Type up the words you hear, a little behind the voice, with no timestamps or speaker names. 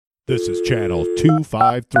This is Channel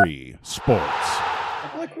 253 Sports.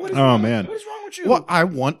 Like, what is wrong? Man. What is wrong with you? Well, I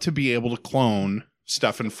want to be able to clone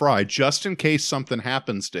Stephen Fry just in case something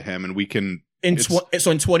happens to him and we can... So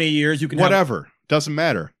in 20 years, you can whatever. Doesn't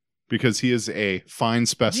matter. Because he is a fine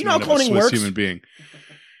specimen of a Swiss human being.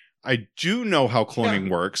 I do know how cloning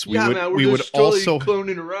works. We would also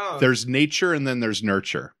cloning around. There's nature and then there's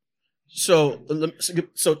nurture. So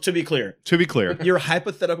to be clear, your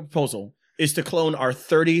hypothetical proposal is to clone our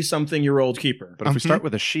 30-something-year-old keeper. But if we start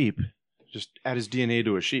with a sheep, just add his DNA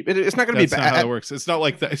to a sheep. It's not going to be bad. That's not how it works. It's not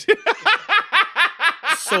like that.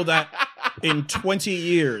 So that in 20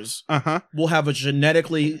 years, we'll have a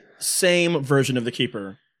genetically same version of the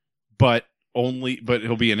keeper. But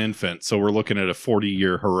he'll be an infant, so we're looking at a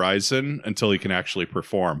 40-year horizon until he can actually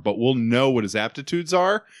perform. But we'll know what his aptitudes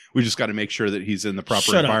are. We just got to make sure that he's in the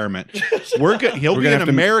proper environment. He'll be an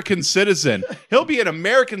American citizen. He'll be an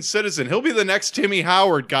American citizen. He'll be the next Timmy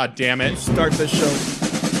Howard, God damn it. Start this show.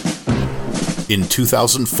 In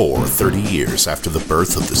 2004, 30 years after the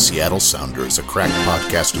birth of the Seattle Sounders, a crack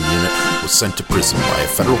podcasting unit was sent to prison by a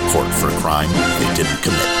federal court for a crime they didn't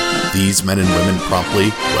commit. These men and women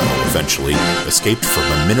eventually, escaped from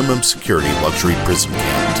a minimum security luxury prison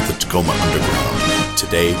camp to the Tacoma Underground.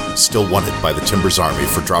 Today, still wanted by the Timbers Army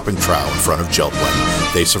for dropping trowel in front of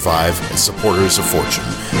Jeltwin, they survive as supporters of fortune.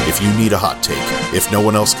 If you need a hot take, if no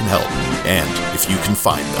one else can help, and if you can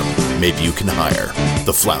find them, maybe you can hire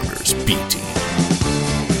the Flounders B Team.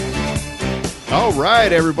 All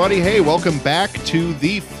right, everybody. Hey, welcome back to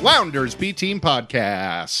the Flounders B-Team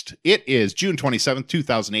podcast. It is June 27th,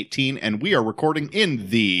 2018, and we are recording in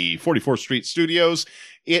the 44th Street Studios.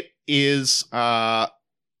 It is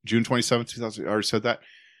June 27th, 2000. I already said that.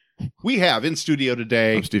 We have in studio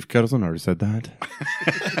today... I'm Steve Kettleson. I already said that.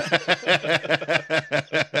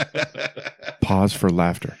 Pause for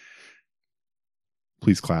laughter.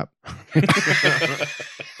 Please clap.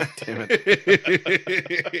 Damn it.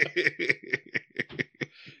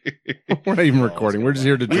 We're not even recording. We're just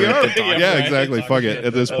here to drink and talk. Yeah, exactly. Fuck it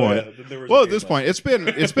at this point. Well, at this point, it's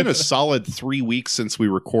been a solid 3 weeks since we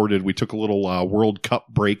recorded. We took a little World Cup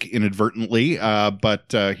break inadvertently,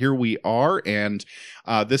 but here we are, and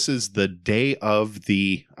this is the day of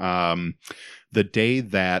the day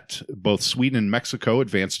that both Sweden and Mexico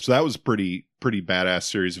advanced. So that was pretty badass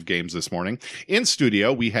series of games this morning. In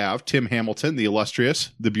studio, we have Tim Hamilton, the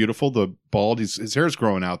illustrious, the beautiful, the bald. His hair's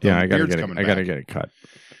growing out, though. Yeah, I gotta get it cut.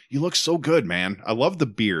 You look so good, man. I love the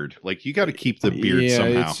beard. Like, you got to keep the beard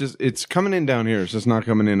somehow. It's coming in down here. It's just not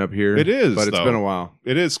coming in up here. It is, but it's been a while.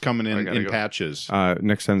 It is coming in patches.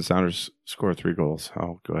 Next time the Sounders score 3 goals,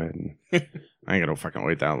 I'll go ahead and I ain't gonna fucking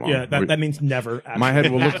wait that long. Yeah, that means never. Actually. My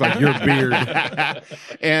head will look like your beard.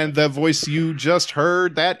 And the voice you just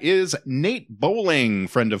heard, that is Nate Bowling,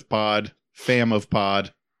 friend of pod, fam of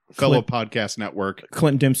pod, fellow podcast network.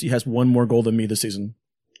 Clint Dempsey has one more goal than me this season.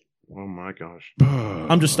 Oh my gosh.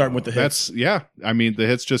 I'm just starting with the hits. I mean, the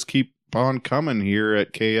hits just keep on coming here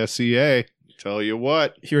at KSEA. Tell you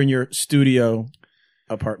what. Here in your studio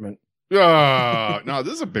apartment. No,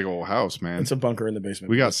 this is a big old house, man. It's a bunker in the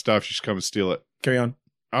basement. We got stuff. You should come and steal it. Carry on.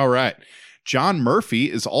 All right. John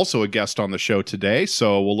Murphy is also a guest on the show today,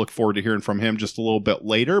 so we'll look forward to hearing from him just a little bit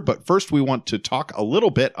later. But first, we want to talk a little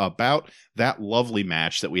bit about that lovely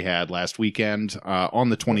match that we had last weekend on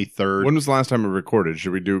the 23rd. When was the last time we recorded?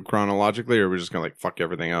 Should we do chronologically, or are we just going to fuck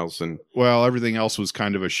everything else? Well, everything else was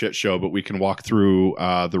kind of a shit show, but we can walk through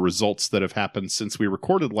the results that have happened since we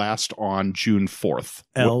recorded last on June 4th.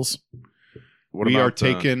 L's. We are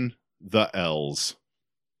taking the L's.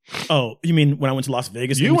 Oh, you mean when I went to Las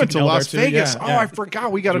Vegas? You went to Las Vegas. Yeah. I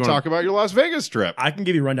forgot. We got to talk about your Las Vegas trip. I can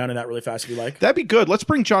give you a rundown of that really fast if you like. That'd be good. Let's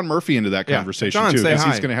bring John Murphy into that conversation, John, too, because hi.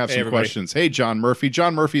 he's going to have some questions. Hey, John Murphy.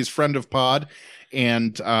 John Murphy is friend of pod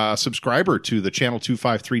and subscriber to the Channel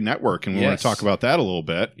 253 network, and we want to talk about that a little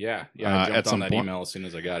bit. Yeah. I jumped on that email as soon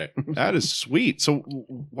as I got it. That is sweet. So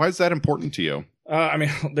why is that important to you? I mean,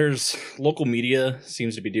 there's local media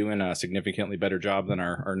seems to be doing a significantly better job than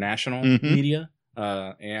our national media.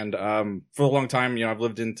 And for a long time, I've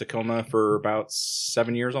lived in Tacoma for about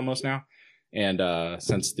 7 years almost now. And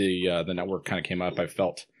since the network kind of came up, I've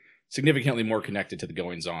felt significantly more connected to the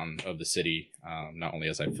goings-on of the city, not only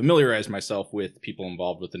as I familiarized myself with people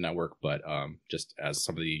involved with the network, but just as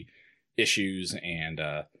some of the issues and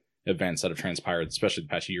events that have transpired, especially the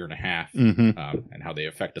past year and a half, and how they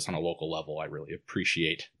affect us on a local level. I really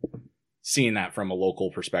appreciate seeing that from a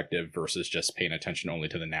local perspective versus just paying attention only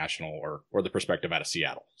to the national or the perspective out of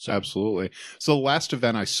Seattle. So. Absolutely. So the last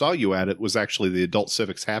event I saw you at, it was actually the Adult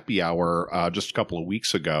Civics Happy Hour just a couple of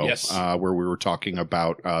weeks ago, yes. Where we were talking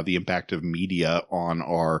about the impact of media on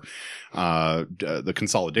our the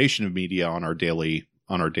consolidation of media on our daily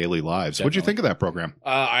lives. What did you think of that program?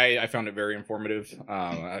 I found it very informative.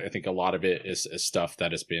 I think a lot of it is stuff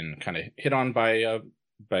that has been kind of hit on by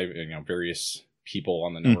various people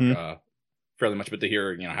on the network fairly much, but to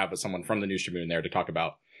hear have someone from the News Tribune there to talk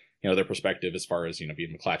about their perspective as far as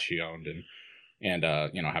being McClatchy owned and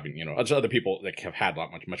having other people that have had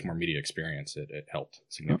much more media experience, it helped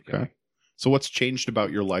significantly. Okay. So what's changed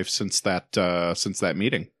about your life since that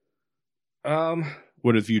meeting?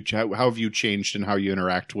 What have you? How have you changed in how you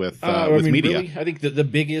interact with media? Really, I think the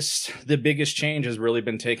biggest change has really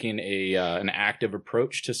been taking an active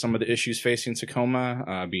approach to some of the issues facing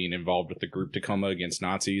Tacoma. Being involved with the group Tacoma Against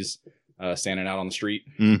Nazis, standing out on the street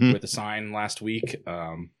with a sign last week,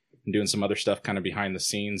 and doing some other stuff kind of behind the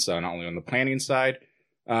scenes, not only on the planning side,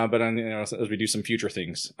 but on as we do some future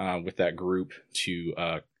things with that group to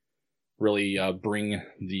really bring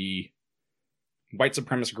the white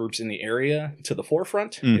supremacist groups in the area to the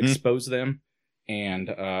forefront, expose them, and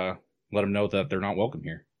let them know that they're not welcome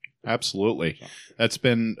here. Absolutely. That's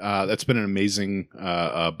been an amazing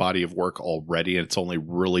body of work already, and it's only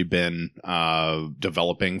really been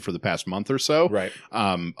developing for the past month or so. Right.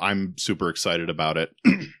 I'm super excited about it.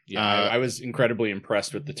 Yeah, I was incredibly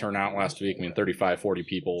impressed with the turnout last week. 35, 40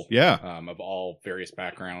 people. Yeah. Of all various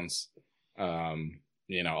backgrounds.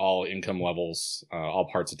 All income levels, all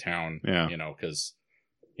parts of town, because,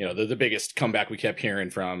 the biggest comeback we kept hearing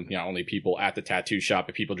from, only people at the tattoo shop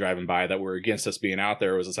and people driving by that were against us being out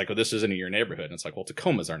there was it's like, well, this isn't your neighborhood. And it's like, well,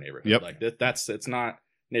 Tacoma's our neighborhood. Yep. Like it's not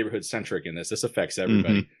neighborhood centric in this. This affects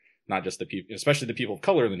everybody, not just the people, especially the people of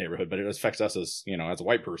color in the neighborhood, but it affects us as, as a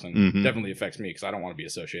white person. Definitely affects me because I don't want to be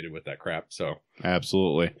associated with that crap. So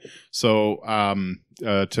absolutely. So,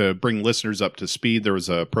 to bring listeners up to speed, there was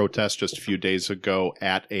a protest just a few days ago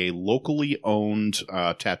at a locally owned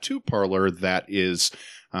tattoo parlor that is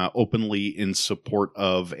openly in support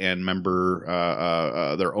of and member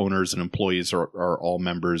their owners and employees are all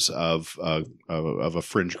members of a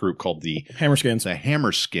fringe group called the Hammerskins. The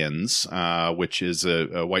Hammerskins, which is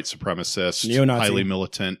a white supremacist, neo-Nazi. highly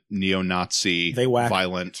militant, neo-Nazi, they whack.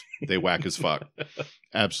 violent. They whack as fuck.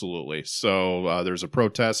 Absolutely. So there's a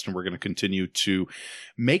protest, and we're going to continue to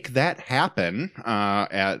make that happen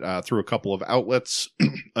through a couple of outlets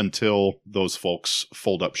until those folks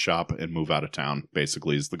fold up shop and move out of town,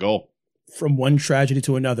 basically, is the goal. From one tragedy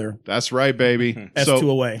to another. That's right, baby. S2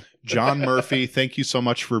 away. John Murphy, thank you so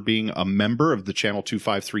much for being a member of the Channel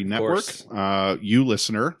 253 network. You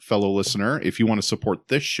fellow listener, if you want to support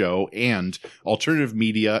this show and alternative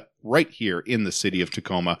media right here in the city of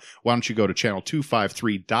Tacoma, why don't you go to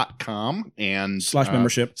channel253.com and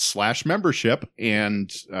 /membership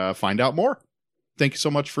and find out more. Thank you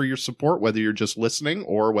so much for your support, whether you're just listening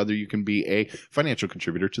or whether you can be a financial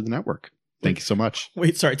contributor to the network. Thank you so much.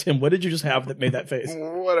 Wait, sorry, Tim. What did you just have that made that face?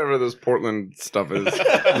 Whatever this Portland stuff is. Is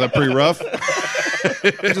that pretty rough?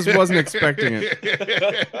 I just wasn't expecting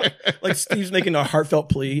it. Like Steve's making a heartfelt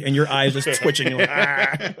plea, and your eyes just twitching. You're like,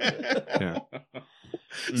 ah. Yeah.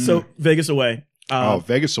 So Vegas away.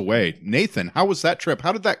 Vegas away. Nathan, how was that trip?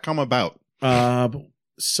 How did that come about?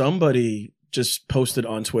 Somebody just posted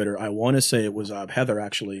on Twitter. I want to say it was Heather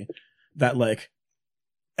actually. That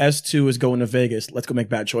S2 is going to Vegas. Let's go make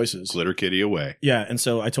bad choices. Glitter Kitty away. Yeah, and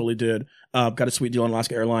so I totally did. Got a sweet deal on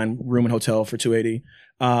Alaska Airline, room and hotel for $280.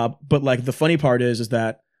 But the funny part is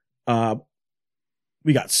that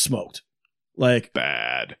we got smoked.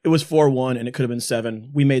 Bad. It was 4-1 and it could have been 7.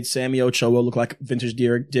 We made Sammy Ochoa look like vintage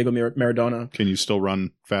Diego Maradona. Can you still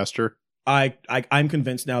run faster? I'm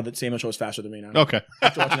convinced now that Sammy Ochoa is faster than me now. Okay.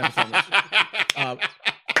 After watching that performance.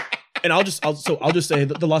 And I'll just say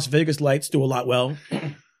that the Las Vegas Lights do a lot well.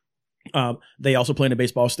 They also play in a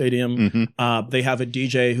baseball stadium. They have a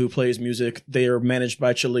DJ who plays music. They are managed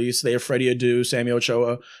by Chalice. They have Freddie Adu, Sammy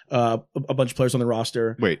Ochoa, a bunch of players on the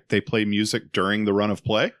roster. Wait, they play music during the run of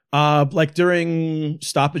play? During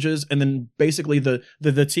stoppages, and then basically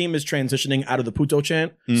the team is transitioning out of the Puto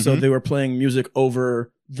chant, so they were playing music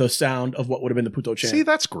over the sound of what would have been the Puto chant. See,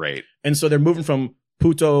 that's great. And so they're moving from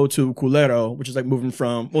Puto to culero, which is moving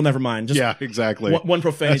from, well, never mind. Just yeah, exactly. One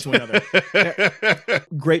profanity to another.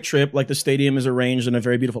 Great trip. The stadium is arranged in a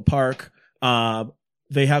very beautiful park.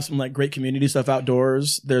 They have some great community stuff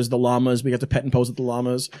outdoors. There's the llamas. We got to pet and pose with the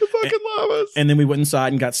llamas. The fucking llamas. And then we went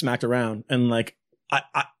inside and got smacked around. And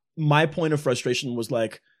my point of frustration was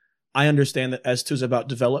I understand that S2 is about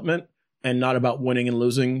development, and not about winning and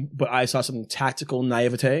losing, but I saw some tactical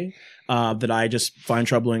naivete that I just find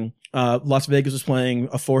troubling. Las Vegas was playing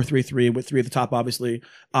a 4-3-3 with 3 at the top, obviously,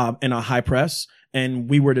 and a high press. And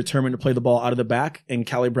we were determined to play the ball out of the back. And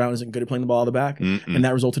Callie Brown isn't good at playing the ball out of the back. Mm-mm. And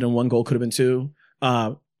that resulted in 1 goal, could have been 2.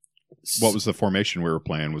 What was the formation we were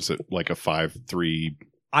playing? Was it like a 5-3?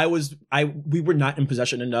 We were not in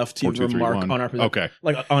possession enough to 4-2-3-1? remark on our possession. Okay.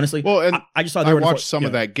 Like, honestly, Well, and I just saw I watched some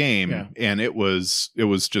of yeah. that game, Yeah. and it was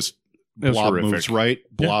just It was blob horrific. moves right,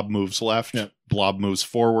 blob moves left, Yeah. blob moves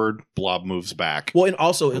forward, blob moves back. Well, and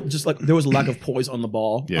also it just like there was a lack of poise on the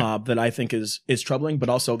ball Yeah. that I think is troubling, but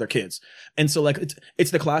also they're kids. And so like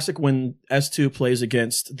it's the classic when S2 plays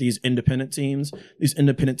against these independent teams. These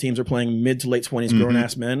independent teams are playing mid to late 20s grown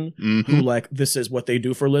ass men who like this is what they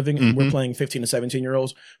do for a living, and we're playing 15 to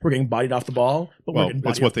 17-year-olds who are getting bodied off the ball. But Well, we're getting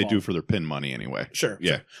that's bodied what off the they ball. do for their pin money anyway. Sure.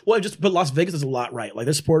 Yeah. Sure. Well, but Las Vegas is a lot right. Like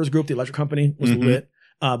their supporters group, the Electric Company, was lit.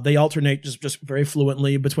 They alternate just very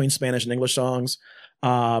fluently between Spanish and English songs.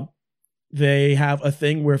 They have a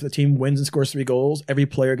thing where if the team wins and scores 3 goals, every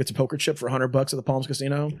player gets a poker chip for $100 at the Palms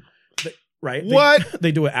Casino. Right? What?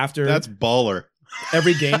 They do it after That's baller.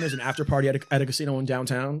 every game. There's an after party at a casino in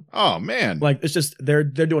downtown. Oh man. Like it's just they're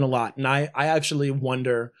doing a lot, and I actually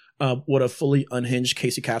wonder what a fully unhinged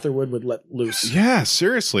Casey Catherwood would let loose. Yeah,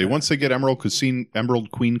 seriously. Once they get Emerald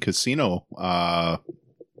Queen Casino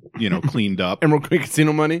cleaned up. Emerald Queen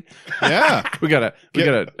Casino money. Yeah. We got a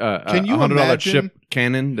Can you $100 imagine- chip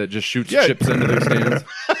cannon that just shoots Yeah. chips into their stands.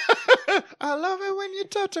 I love it when you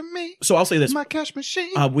talk to me. So I'll say this: My cash machine.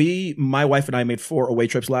 my wife and I made 4 away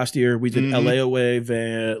trips last year. We did Mhm. LA away, we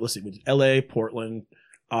did LA, Portland,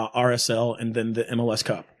 RSL, and then the MLS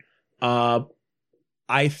Cup.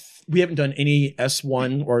 We haven't done any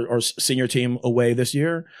S1 or senior team away this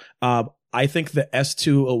year. I think the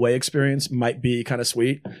S2 away experience might be kind of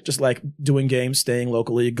sweet. Just like doing games, staying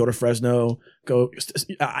locally, go to Fresno,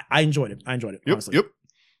 I enjoyed it. Honestly. Yep.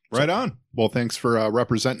 Right on. Well, thanks for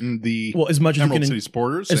representing the Well, as much as Emerald you can, City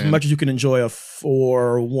supporters. as much as you can enjoy a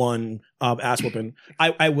 4-1 ass whooping,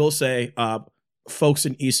 I will say, folks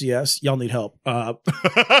in ECS, y'all need help.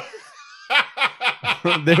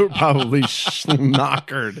 They were probably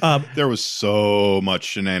knockered. There was so much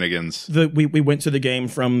shenanigans. We went to the game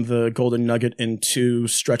from the Golden Nugget in 2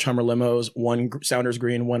 stretch Hummer limos, 1 Sounders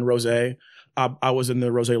Green, 1 Rosé. I was in the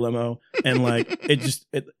Rosé limo, and like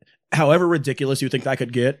it however ridiculous you think that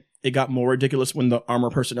could get, it got more ridiculous when the armor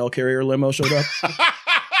personnel carrier limo showed up.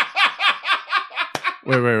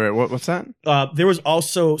 Wait. What's that? There was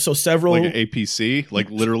also several Like an APC, like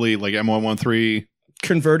literally like M113.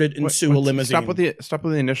 converted into a limousine. Stop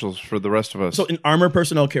with the initials for the rest of us. So an armor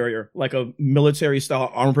personnel carrier, like a military style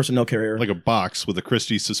armor personnel carrier, Like a box with a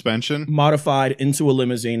Christie suspension. modified into a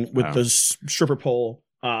limousine with the stripper pole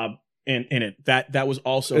in it. That was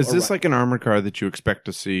also. Is this like an armored car that you expect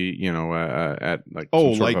to see? At like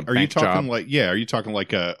Oh, some sort like of a are you bank talking job? like Are you talking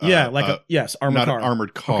like a yes, armored not car. an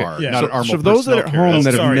armored car, Okay, yeah. not an armored So those that personnel are at carrier. home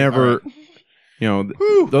that have Sorry, never,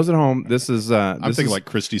 all those at home, this is. I'm this thinking is, like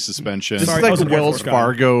Christie suspension. this Sorry, is I like was a an Air Wells Force guy.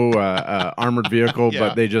 Fargo armored vehicle, Yeah.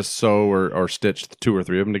 but they just sew or stitch 2 or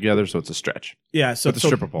 3 of them together, so it's a stretch. Yeah, so, With the so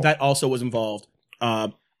stripper pole. that also was involved.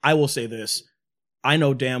 I will say this: I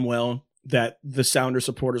know damn well that the Sounder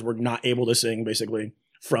supporters were not able to sing basically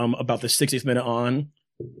from about the 60th minute on.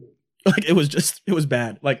 Like it was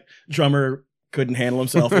bad. Like drummer couldn't handle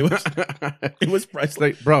himself. It was It's priceless.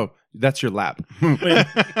 like, bro, that's your lap.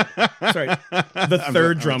 Sorry, the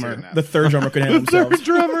third drummer couldn't handle himself.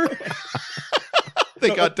 drummer.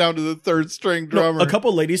 They got down to the 3rd string drummer. A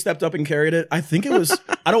couple ladies stepped up and carried it. I think it was.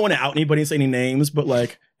 I don't want to out anybody and say any names, but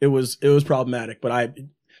like it was problematic. But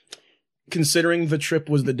considering the trip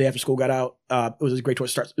was the day after school got out, it was a great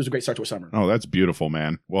start. It was a great start to a summer. Oh, that's beautiful,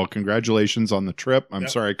 man. Well, congratulations on the trip. I'm Yep.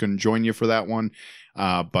 sorry I couldn't join you for that one.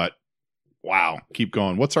 But wow, keep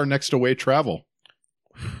going. What's our next away travel?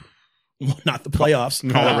 Not the playoffs.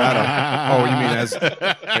 Colorado. Oh, you mean as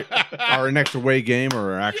our next away game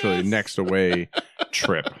or actually next away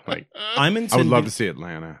trip? Like, I'm I intending. would love to see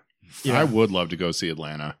Atlanta. Yeah. I would love to go see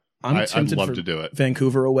Atlanta. I'm I'd tempted love for to do it.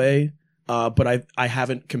 Vancouver away, but I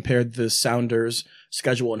haven't compared the Sounders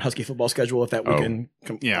schedule and Husky football schedule if that weekend.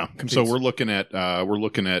 Yeah. competes. So we're looking at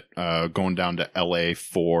going down to LA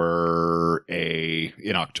for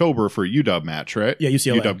in October for a UW match, right? Yeah,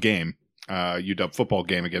 UCLA. UW game. UW football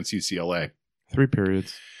game against UCLA. 3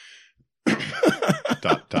 periods. ...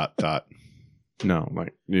 No,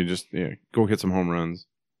 like you just go hit some home runs.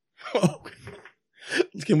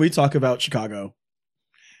 Can we talk about Chicago?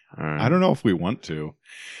 All right. I don't know if we want to.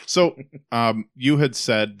 So, you had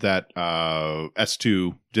said that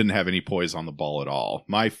S2 didn't have any poise on the ball at all.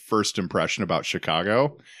 My first impression about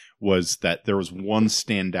Chicago was that there was one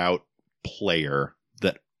standout player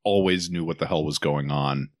that always knew what the hell was going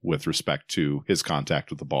on with respect to his contact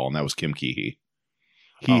with the ball, and that was Kim Keehee.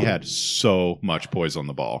 He had so much poise on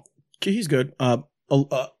the ball. He's good.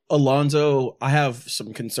 Alonzo, I have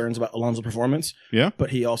some concerns about Alonzo's performance. Yeah.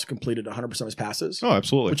 But he also completed 100% of his passes. Oh,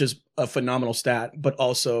 absolutely. Which is a phenomenal stat. But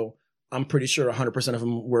also, I'm pretty sure 100% of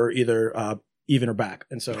them were either even or back.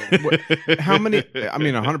 And so, how many? I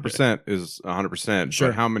mean, 100% is 100%. Sure.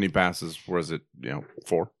 But how many passes was it?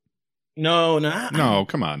 4? No,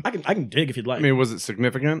 come on. I can dig if you'd like. I mean, was it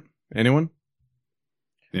significant? Anyone?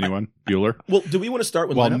 Anyone? Bueller? Well, do we want to start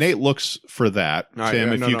with While lineups? Nate looks for that,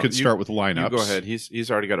 Tim, if you could start with lineups. You go ahead. He's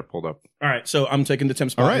already got it pulled up. All right, so I'm taking the Tim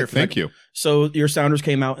spot All right, here. For thank you. So your Sounders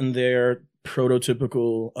came out in their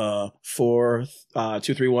prototypical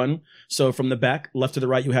 4-2-3-1. So from the back, left to the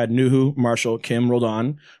right, you had Nuhu, Marshall, Kim,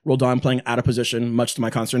 Roldan. Roldan playing out of position, much to my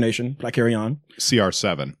consternation, but I carry on.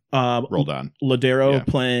 CR7. Rolled on. Ladero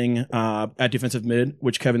playing at defensive mid,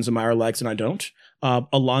 which Kevin Zamira likes and I don't.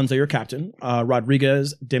 Alonzo, your captain.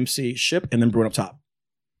 Rodriguez, Dempsey, Ship, and then Bruin up top.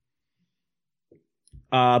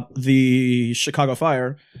 The Chicago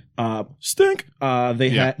Fire stink.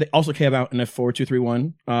 They also came out in a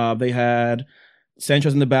 4-2-3-1. They had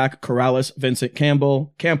Sanchez in the back, Corrales, Vincent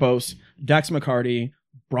Campbell, Campos, Dax McCarty,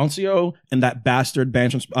 Broncio, and that bastard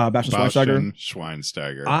Bastian Schweinsteiger.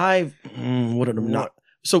 What did not.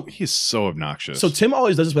 So he's so obnoxious. So Tim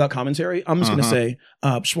always does this without commentary. I'm just going to say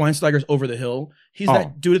Schweinsteiger's over the hill. He's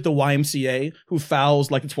that dude at the YMCA who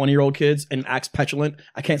fouls like the 20-year-old kids and acts petulant.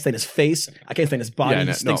 I can't stand his face. I can't stand his body.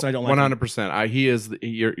 He stinks and I don't like 100%. He is.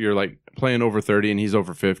 You're like playing over 30 and he's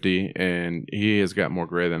over 50 and he has got more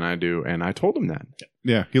gray than I do. And I told him that.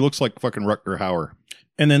 Yeah, he looks like fucking Rutger Hauer.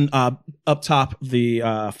 And then up top, the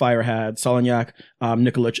Fire had Solignac,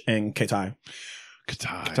 Nikolic, and Ketai.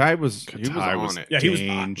 Ketai was on it. Yeah, he was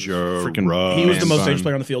dangerous. Freaking he was the most dangerous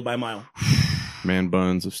player on the field by a mile. Man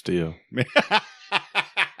buns of steel.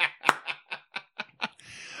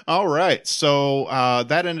 All right. So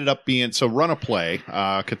that ended up being run a play.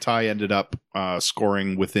 Ketai ended up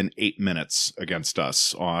scoring within 8 minutes against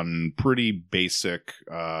us on pretty basic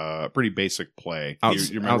play.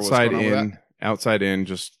 You remember outside in,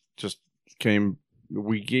 just came.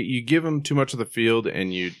 You give him too much of the field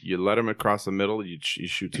and you let him across the middle. You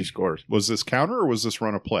shoot, he scores. Was this counter or was this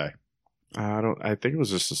run a play? I think it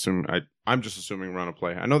was just assuming. I'm just assuming run a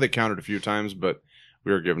play. I know they countered a few times, but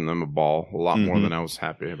we were giving them a ball a lot more than I was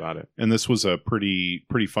happy about it. And this was a pretty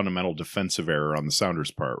fundamental defensive error on the Sounders'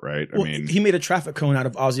 part, right? Well, he made a traffic cone out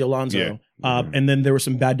of Ozzie Alonso, and then there were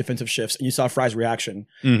some bad defensive shifts, and you saw Fry's reaction.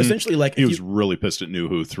 Essentially, like he was really pissed at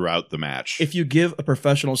Nuhu throughout the match. If you give a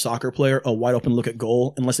professional soccer player a wide open look at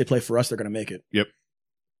goal, unless they play for us, they're going to make it. Yep.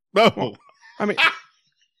 Oh, I mean.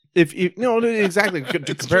 If you exactly to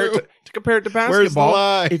compare it to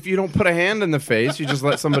basketball, if you don't put a hand in the face, you just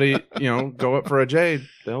let somebody go up for a J.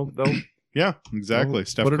 They'll yeah, exactly.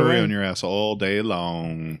 Steph Curry on your ass all day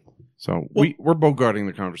long. So we're bogarting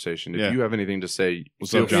the conversation. If you have anything to say,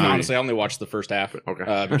 honestly, I only watched the first half.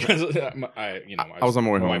 Okay, because I was on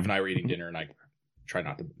my way home. My wife and I were eating dinner, and I try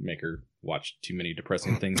not to make her watch too many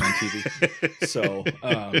depressing things on TV. So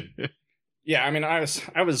yeah, I mean, I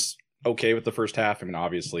was okay with the first half. I mean,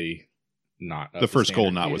 obviously not the first goal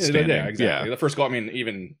notwithstanding. Yeah, exactly. The first goal, I mean,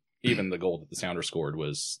 even the goal that the Sounders scored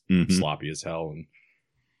was sloppy as hell, and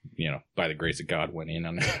by the grace of God went in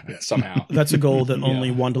on it somehow. That's a goal that only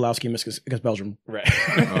Wondolowski missed against Belgium. Right.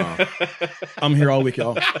 I'm here all week,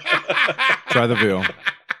 y'all. Try the veal.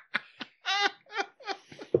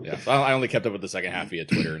 Yeah, so I only kept up with the second half via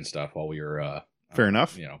Twitter and stuff while we were fair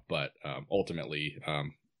enough. But ultimately,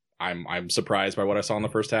 I'm surprised by what I saw in the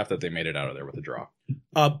first half that they made it out of there with a draw.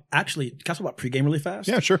 Actually, can I talk about pregame really fast?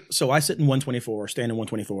 Yeah, sure. So I sit in 124, stand in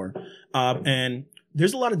 124, and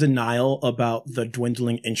there's a lot of denial about the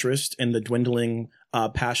dwindling interest and the dwindling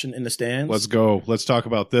passion in the stands. Let's go. Let's talk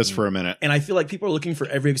about this for a minute. And I feel like people are looking for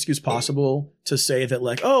every excuse possible to say that,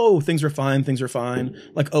 like, oh, things are fine.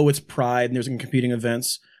 Like, oh, it's pride and there's competing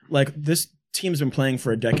events. Like, this team's been playing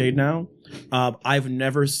for a decade now. I've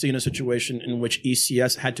never seen a situation in which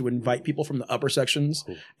ECS had to invite people from the upper sections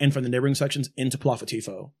and from the neighboring sections into Plaza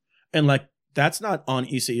Tifo. And like, that's not on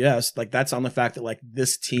ECS. Like, that's on the fact that like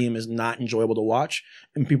this team is not enjoyable to watch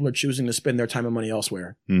and people are choosing to spend their time and money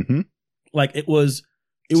elsewhere. Mm-hmm. Like it was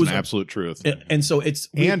an absolute truth. And so and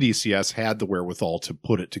ECS had the wherewithal to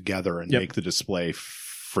put it together and make the display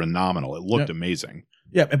phenomenal. It looked amazing.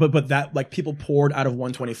 Yeah, but that, like, people poured out of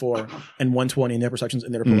 124 and 120 in the upper sections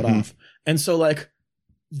and they were pulled off. And so, like,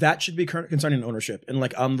 that should be concerning ownership. And,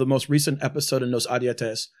 like, on the most recent episode in Nos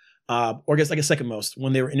Adietes, or I guess, like, a second most,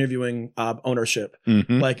 when they were interviewing ownership,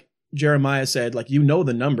 like, Jeremiah said, like, you know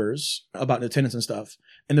the numbers about attendance and stuff.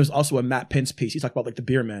 And there's also a Matt Pence piece. He talked about like the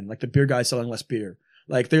beer men, like the beer guys selling less beer.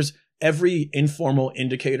 Like there's every informal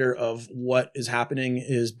indicator of what is happening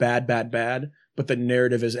is bad, but the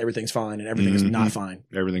narrative is everything's fine and everything is not fine.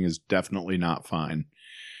 Everything is definitely not fine.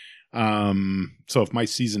 So if my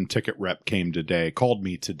season ticket rep called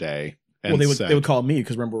me today, and they would call me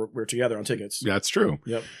because remember we're together on tickets. That's true.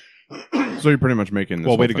 Yep. So you're pretty much making this.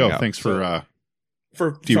 Well, way to go! Out. Thanks for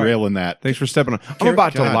derailing that. Thanks for stepping on. I'm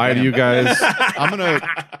about to lie to you guys. I'm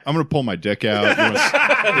gonna pull my dick out.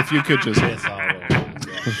 If you could just.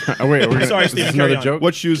 Wait, sorry, Steve. Another joke.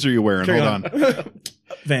 What shoes are you wearing? Hold on.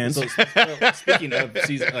 Vans. So, speaking of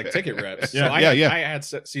season, like ticket reps, so I had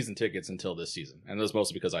season tickets until this season, and that was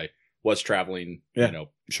mostly because I was traveling.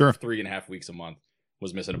 Sure, 3.5 weeks a month.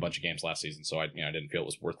 Was missing a bunch of games last season, so I didn't feel it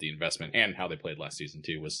was worth the investment, and how they played last season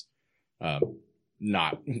too was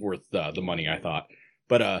not worth the money I thought.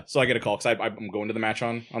 But so I get a call because I'm going to the match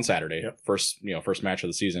on Saturday, first match of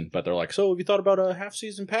the season. But they're like, "So have you thought about a half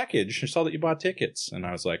season package? I saw that you bought tickets." And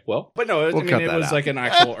I was like, "Well," but no, it was like an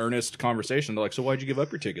actual earnest conversation. They're like, "So why'd you give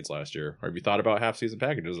up your tickets last year? Or have you thought about half season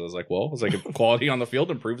packages?" I was like, "Well, it's like if quality on the field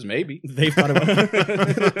improves, maybe." They've thought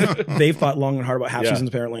long and hard about half seasons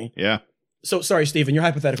apparently. Yeah. So sorry, Stephen, you're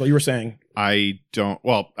hypothetical. You were saying I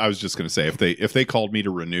was just going to say if they called me to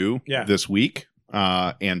renew this week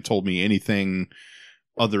and told me anything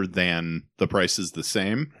other than the price is the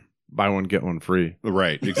same, buy one get one free.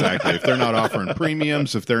 Right, exactly. If they're not offering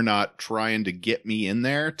premiums, if they're not trying to get me in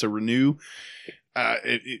there to renew,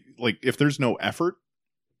 like if there's no effort,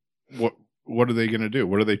 what are they going to do?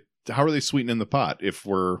 How are they sweetening the pot if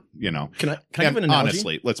we're, Can I give an analogy?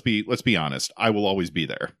 Honestly, let's be honest. I will always be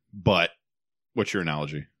there. But what's your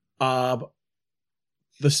analogy? The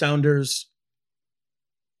Sounders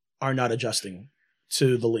are not adjusting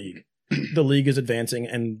to the league. The league is advancing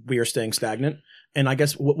and we are staying stagnant. And I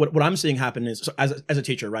guess what I'm seeing happen is, so as a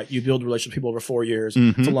teacher, right? You build relationships with people over 4 years.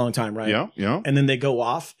 Mm-hmm. It's a long time, right? Yeah. And then they go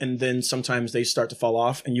off, and then sometimes they start to fall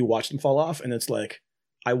off, and you watch them fall off, and it's like,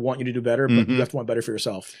 I want you to do better, but you have to want better for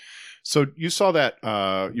yourself. So you saw that,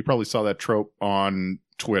 you probably saw that trope on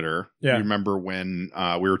Twitter. Yeah. You remember when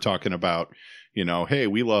we were talking about, hey,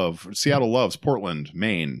 Seattle loves Portland,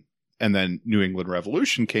 Maine. And then New England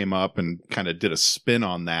Revolution came up and kind of did a spin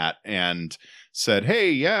on that and said,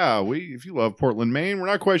 hey, yeah, if you love Portland, Maine, we're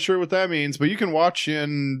not quite sure what that means, but you can watch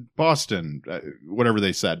in Boston, whatever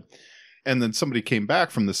they said. And then somebody came back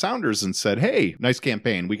from the Sounders and said, hey, nice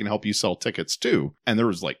campaign. We can help you sell tickets too. And there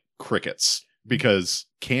was like crickets. Because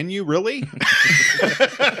can you really?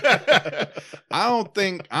 I don't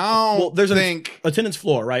think. There's an attendance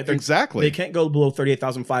floor, right? Exactly. They can't go below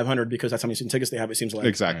 38,500 because that's how many season tickets they have. It seems like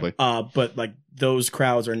exactly. But like those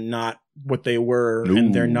crowds are not what they were,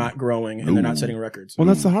 and they're not growing, and they're not setting records. Well,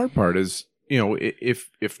 that's the hard part. Is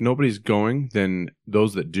if nobody's going, then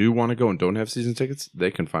those that do want to go and don't have season tickets,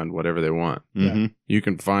 they can find whatever they want. Mm-hmm. You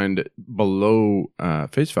can find below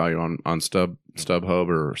face value on StubHub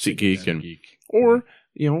or SeatGeek, or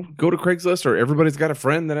go to Craigslist, or everybody's got a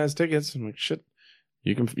friend that has tickets. I'm like, shit,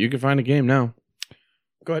 you can find a game now.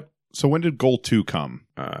 Go ahead. So when did goal 2 come?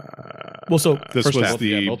 This was both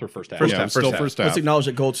the were first half. First half. Let's acknowledge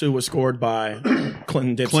that goal 2 was scored by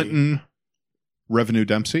Clinton Dempsey. Clinton Revenue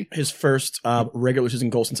Dempsey. His first regular season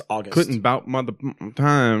goal since August. Clinton about mother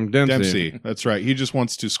time Dempsey. That's right. He just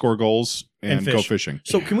wants to score goals and go fishing.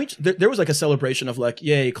 So can we? There was like a celebration of like,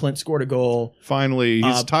 yay, Clint scored a goal. Finally,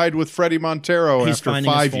 he's tied with Freddie Montero after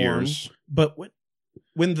 5 form. years. But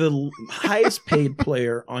when the highest paid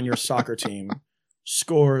player on your soccer team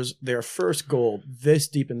scores their first goal this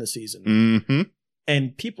deep in the season, mm-hmm.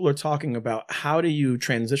 and people are talking about how do you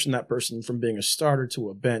transition that person from being a starter to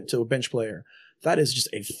a bench player. That is just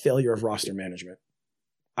a failure of roster management.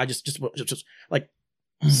 I just like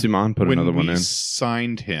Simon put another one in.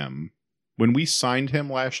 When we signed him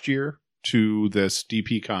last year to this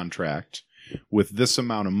DP contract with this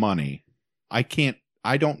amount of money, I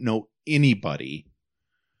don't know anybody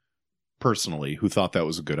personally who thought that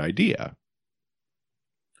was a good idea.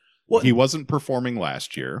 Well, he wasn't performing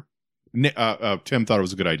last year. Tim thought it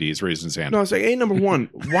was a good idea. He's raising his hand. No, I was like, hey, number one,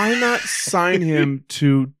 why not sign him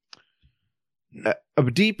to a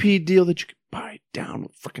DP deal that you could buy down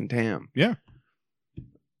with freaking Tam? Yeah.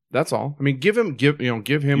 That's all. I mean, give him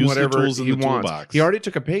Use whatever he wants. Toolbox. He already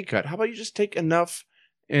took a pay cut. How about you just take enough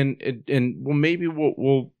and maybe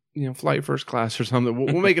we'll fly you first class or something.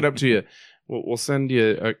 We'll make it up to you. We'll send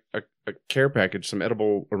you a care package, some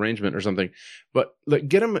edible arrangement or something. But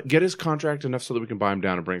get his contract enough so that we can buy him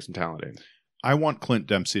down and bring some talent in. I want Clint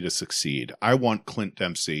Dempsey to succeed. I want Clint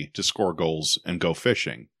Dempsey to score goals and go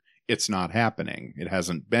fishing. it's not happening. It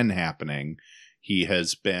hasn't been happening. He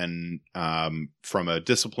has been, from a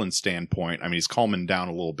discipline standpoint, I mean, he's calming down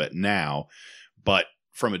a little bit now, but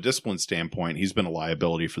from a discipline standpoint, he's been a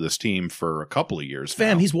liability for this team for a couple of years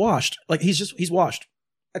now. He's washed. Like, he's washed.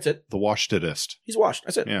 That's it. The washed-itist. He's washed.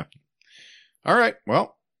 That's it. Yeah. All right.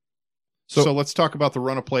 Well, so let's talk about the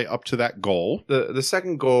run of play up to that goal. The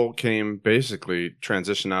second goal came basically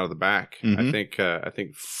transition out of the back. Mhm. I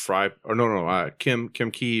think Kim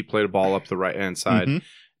Key played a ball up the right hand side,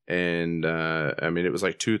 and I mean it was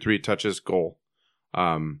like 2-3 touches, goal.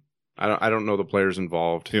 I don't know the players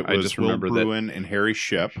involved. It was I just remember Will Bruin and Harry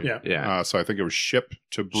Ship. Yeah. So I think it was Ship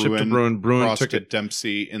to Bruin. Ship to Bruin. Bruin crossed took to it.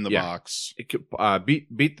 Dempsey in the box. It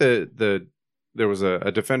beat the. There was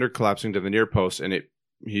a defender collapsing to the near post, and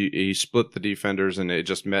he split the defenders, and it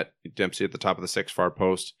just met Dempsey at the top of the 6 far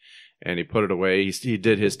post, and he put it away. He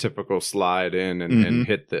did his typical slide in and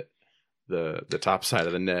hit the top side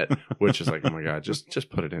of the net, which is like, oh my god, just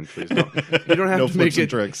put it in, please. You don't have to make it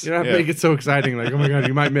tricks. You don't have to make it so exciting, like, oh my god,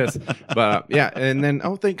 you might miss. But and then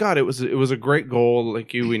thank God, it was a great goal.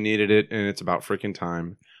 Like we needed it, and it's about freaking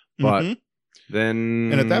time. But then,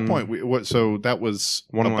 and at that point, so that was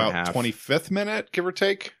about 25th minute, give or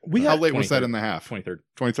take. How late was that in the half?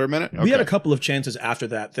 23rd minute. Okay. We had a couple of chances after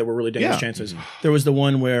that were really dangerous chances. There was the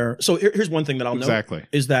one where. So here's one thing that I'll note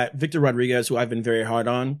is that Victor Rodriguez, who I've been very hard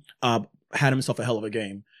on, had himself a hell of a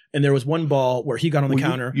game. And there was one ball where he got on the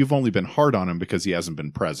counter. You've only been hard on him because he hasn't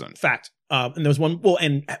been present. Fact. And there was one. Well,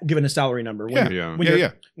 and given a salary number,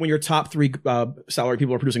 when your top 3 salary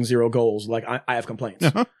people are producing 0 goals, like I have complaints.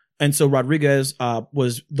 And so Rodriguez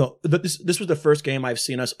was this was the first game I've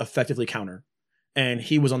seen us effectively counter, and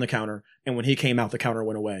he was on the counter. And when he came out, the counter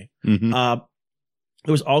went away.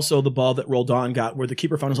 There was also the ball that Roldan got where the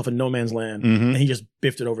keeper found himself in no man's land, and he just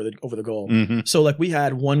biffed it over the goal. So like we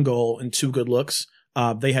had 1 goal and 2 good looks.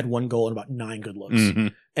 They had 1 goal and about 9 good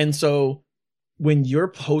looks. And so when you're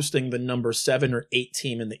posting the number 7 or 8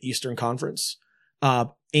 team in the Eastern Conference,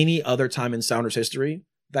 any other time in Sounders history,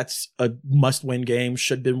 that's a must-win game,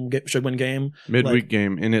 should win game. Midweek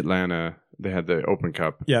game in Atlanta, they had the Open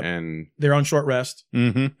Cup. Yeah, and they're on short rest,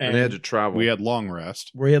 and they had to travel. We had long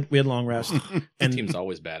rest. We had long rest. And the team's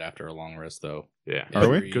always bad after a long rest, though. Yeah, are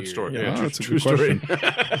we? Good story. Yeah, that's a good question.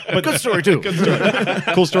 But good story too. Good story.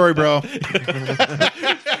 Cool story, bro.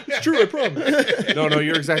 It's true, I promise. No,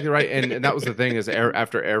 you're exactly right. And that was the thing is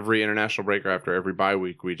after every international break or after every bye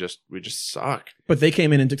week, we just suck. But they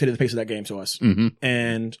came in and dictated the pace of that game to us.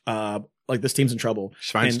 And like this team's in trouble.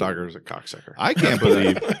 Schweinsteiger is a cocksucker. I can't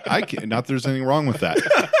believe not there's anything wrong with that.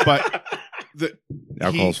 But the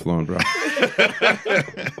alcohol's flowing, bro.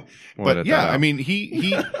 But yeah, I mean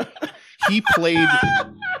he played.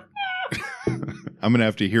 I'm gonna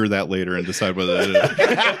have to hear that later and decide whether that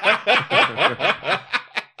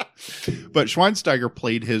is. But Schweinsteiger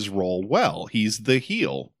played his role well. He's the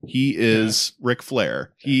heel. He is Ric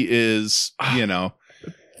Flair. He is,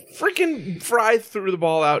 freaking Fry threw the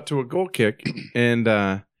ball out to a goal kick, and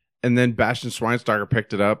then Bastian Schweinsteiger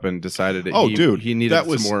picked it up and decided he needed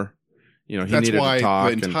some more. He that's needed why to talk.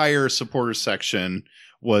 The entire supporter section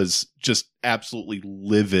was just absolutely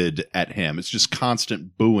livid at him. It's just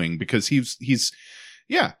constant booing because he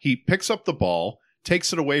picks up the ball,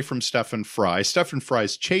 takes it away from Stefan Fry. Stefan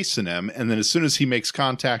Fry's chasing him, and then as soon as he makes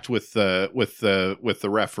contact with the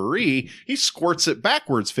referee, he squirts it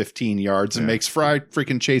backwards 15 yards and makes Fry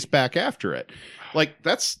freaking chase back after it. Like,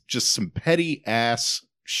 that's just some petty ass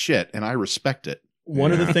shit, and I respect it.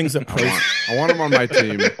 One of the things that I want him on my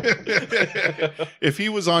team. If he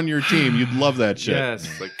was on your team, you'd love that shit.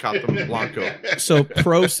 Yes, like Catam Blanco. So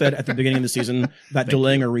Pro said at the beginning of the season that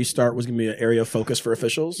delaying a restart was going to be an area of focus for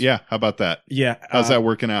officials. Yeah, how about that? Yeah. How's that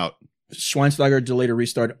working out? Schweinsteiger delayed a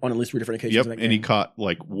restart on at least 3 different occasions. Yep, and he caught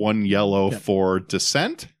like 1 yellow for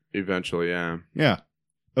dissent. Eventually, yeah. Yeah.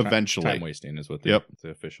 Eventually. Time wasting is what the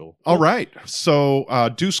official. All right.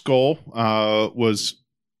 So Deuce goal was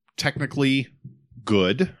technically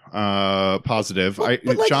good, positive.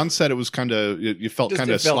 John said it was kind of, you felt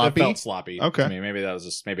kind of sloppy. It felt sloppy. Okay. I mean, maybe that was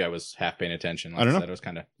just, maybe I was half paying attention. Like I don't know. It was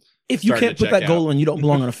kind of. If you can't put that goal in, you don't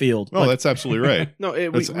belong on a field. No, that's absolutely right.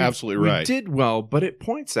 No, that's absolutely right. We did well, but it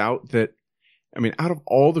points out that, I mean, out of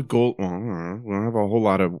all the goal, we don't have a whole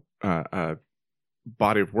lot of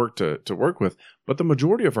body of work to work with, but the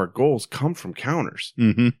majority of our goals come from counters.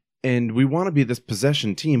 Mm-hmm. And we want to be this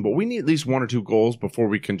possession team, but we need at least 1 or 2 goals before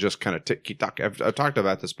we can just kind of tick-tock. I've talked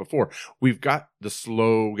about this before. We've got the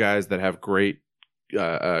slow guys that have great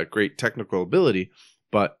technical ability,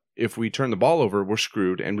 but if we turn the ball over, we're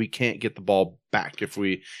screwed, and we can't get the ball back. If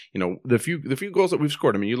we, the few goals that we've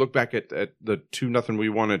scored. I mean, you look back at the 2-0 we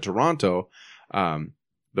won at Toronto.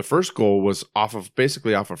 The first goal was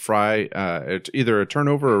basically off of Fry. It's either a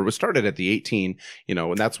turnover or it was started at the 18,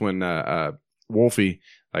 and that's when Wolfie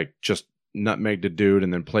just nutmegged a dude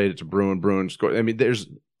and then played it to Bruin. Bruin scored. I mean, there's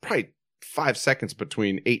probably 5 seconds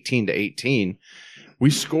between 18 to 18. We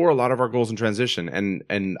score a lot of our goals in transition,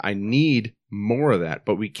 and I need more of that,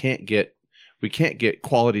 but we can't get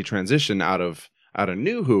quality transition out of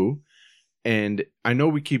Nuhu. And I know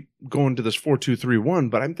we keep going to this 4-2-3-1,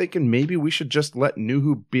 but I'm thinking maybe we should just let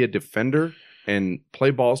Nuhu be a defender and play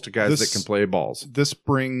balls to guys that can play balls.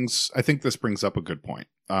 I think this brings up a good point.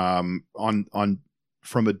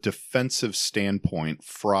 From a defensive standpoint,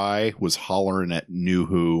 Fry was hollering at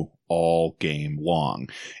Nuhu all game long.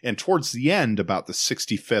 And towards the end, about the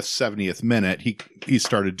 65th, 70th minute, he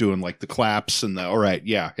started doing the claps and all right,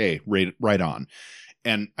 yeah, hey, right on.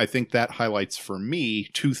 And I think that highlights for me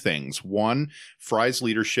two things. One, Fry's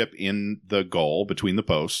leadership in the goal between the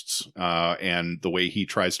posts and the way he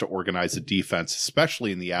tries to organize the defense,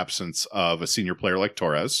 especially in the absence of a senior player like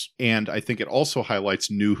Torres. And I think it also highlights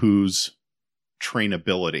Nuhu's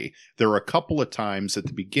trainability. There were a couple of times at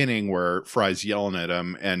the beginning where Fry's yelling at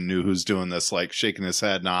him and Nuhu's doing this, shaking his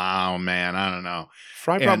head. No, man, I don't know.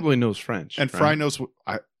 Fry probably knows French. And right? Fry knows...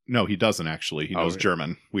 No, he doesn't actually. He knows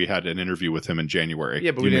German. We had an interview with him in January.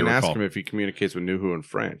 Yeah, but we didn't ask him if he communicates with Nuhu in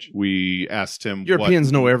French. We asked him...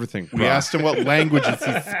 Europeans know everything. We asked him what languages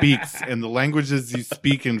he speaks, and the languages he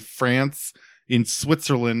speaks in France, in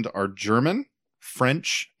Switzerland, are German,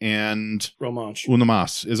 French, and... Romanche.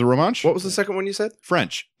 Unamas. Is it Romanche? What was the second one you said?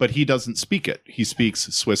 French, but he doesn't speak it. He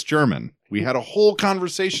speaks Swiss German. We had a whole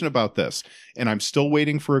conversation about this, and I'm still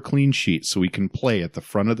waiting for a clean sheet so we can play at the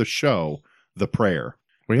front of the show the prayer.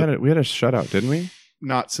 We had a shutout, didn't we?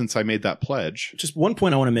 Not since I made that pledge. Just one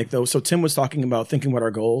point I want to make, though. So Tim was talking about thinking about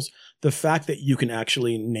our goals. The fact that you can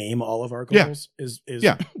actually name all of our goals is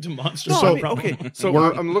demonstrative. Okay, so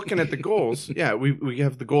I'm looking at the goals. Yeah, we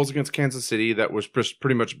have the goals against Kansas City that was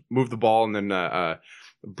pretty much move the ball, and then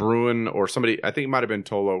Bruin or somebody, I think it might have been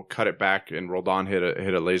Tolo, cut it back, and Roldan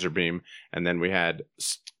hit a laser beam, and then we had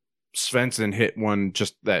Svensson hit one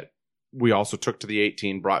just that we also took to the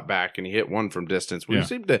 18, brought back, and he hit one from distance. We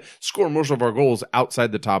seemed to score most of our goals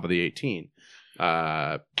outside the top of the 18.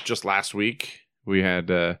 Just last week, we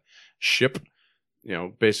had Ship,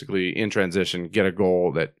 basically in transition, get a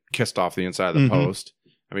goal that kissed off the inside of the post.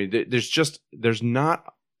 I mean, there's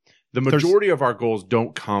not... The majority of our goals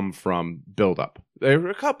don't come from build-up. There are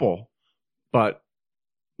a couple, but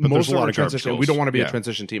most of our transition, we don't want to be a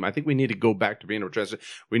transition team. I think we need to go back to being a transition.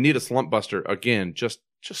 We need a slump buster again. Just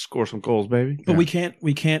score some goals, baby. But we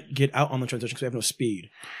can't get out on the transition because we have no speed,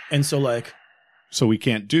 and so we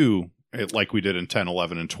can't do it like we did in 10,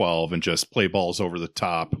 11, and 12, and just play balls over the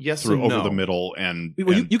top, over the middle, and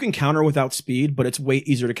you can counter without speed, but it's way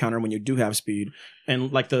easier to counter when you do have speed.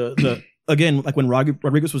 And the again, when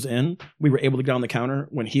Rodriguez was in, we were able to get on the counter.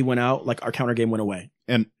 When he went out, our counter game went away.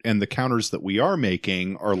 And the counters that we are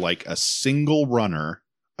making are a single runner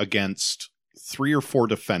against 3 or 4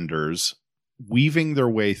 defenders weaving their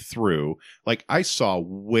way through. I saw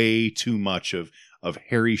way too much of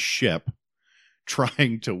Harry Ship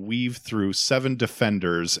trying to weave through 7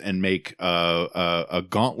 defenders and make a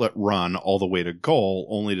gauntlet run all the way to goal,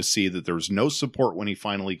 only to see that there was no support when he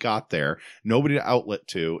finally got there, nobody to outlet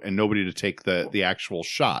to, and nobody to take the actual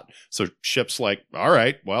shot. So Ship's all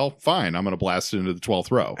right, well, fine, I'm going to blast it into the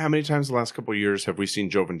 12th row. How many times the last couple of years have we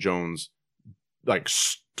seen Jovan Jones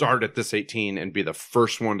start at this 18 and be the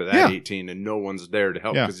first one to that 18, and no one's there to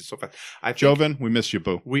help because he's so fast? Jovan, we miss you,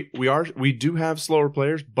 boo. We do have slower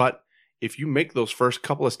players, but if you make those first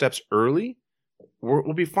couple of steps early,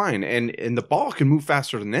 we'll be fine. And the ball can move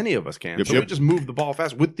faster than any of us can. We just move the ball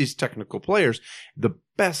fast with these technical players. The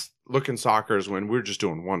best looking soccer is when we're just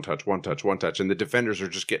doing one touch, and the defenders are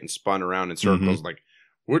just getting spun around in circles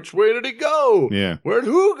which way did he go? Yeah. Where'd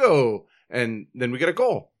who go? And then we get a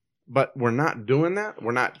goal. But we're not doing that.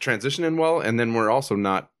 We're not transitioning well. And then we're also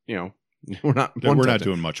not, we're not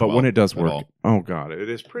doing much. But when it does work, oh God, it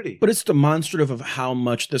is pretty. But it's demonstrative of how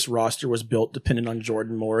much this roster was built dependent on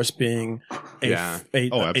Jordan Morris being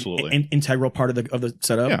absolutely an integral part of the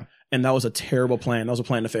setup. Yeah. And that was a terrible plan. That was a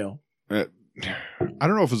plan to fail. I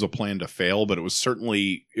don't know if it was a plan to fail, but it was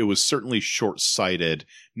certainly short-sighted.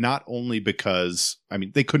 Not only because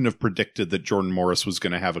they couldn't have predicted that Jordan Morris was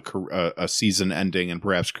going to have a season-ending and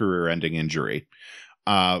perhaps career-ending injury.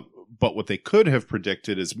 But what they could have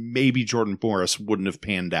predicted is maybe Jordan Morris wouldn't have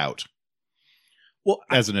panned out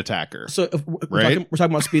as an attacker. So if we're talking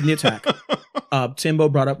about speed in the attack. Timbo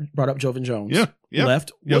brought up Jovan Jones. Yeah.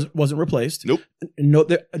 Left, wasn't replaced. Nope.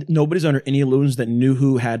 Nobody's under any illusions that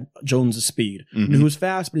Nuhu had Jones' speed. Nuhu's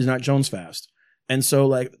fast, but he's not Jones fast. And so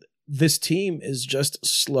like this team is just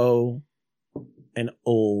slow and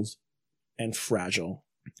old and fragile.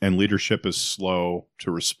 And leadership is slow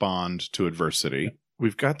to respond to adversity.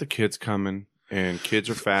 We've got the kids coming, and kids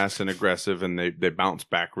are fast and aggressive, and they bounce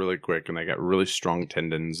back really quick, and they got really strong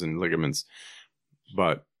tendons and ligaments.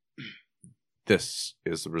 But this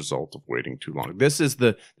is the result of waiting too long. This is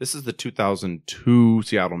the 2002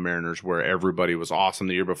 Seattle Mariners, where everybody was awesome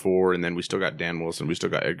the year before, and then we still got Dan Wilson, we still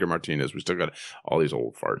got Edgar Martinez, we still got all these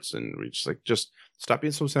old farts, and we just stop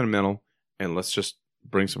being so sentimental, and let's just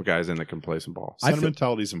bring some guys in that can play some ball.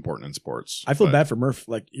 Sentimentality is important in sports. I feel bad for Murph.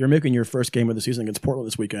 Like, you're making your first game of the season against Portland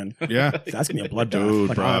this weekend. Yeah. That's going to be a bloodbath. Dude,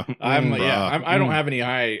 like, bro. I don't have any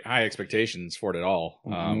high expectations for it at all.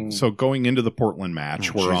 So going into the Portland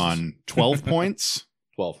match, we're on 12 points.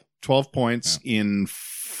 12 points in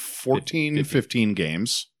 15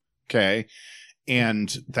 games. Okay.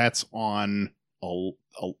 And that's on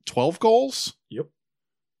 12 goals? Yep.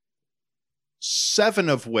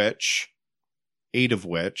 8 of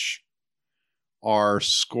which are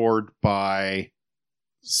scored by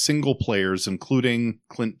single players, including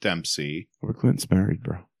Clint Dempsey. But Clint's married,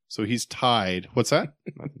 bro. So he's tied. What's that?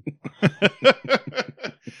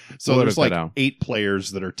 So there's like 8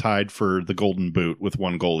 players that are tied for the Golden Boot with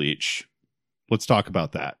 1 goal each. Let's talk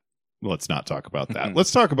about that. Let's not talk about that.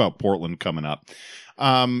 Let's talk about Portland coming up.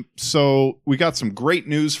 So we got some great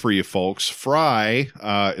news for you folks. Fry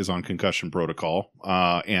is on concussion protocol.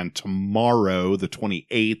 And tomorrow, the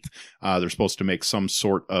 28th, they're supposed to make some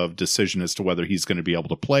sort of decision as to whether he's going to be able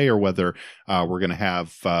to play or whether we're going to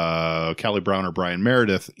have Callie Brown or Brian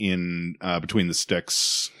Meredith in between the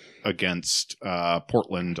sticks against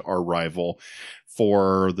Portland, our rival,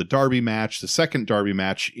 for the Derby match, the second Derby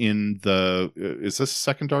match in the is this the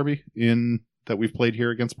second Derby in that we've played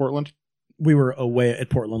here against Portland? We were away at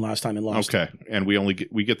Portland last time and lost. Okay, and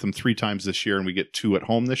we get them 3 times this year, and we get 2 at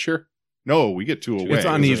home this year. No, we get 2 away. It's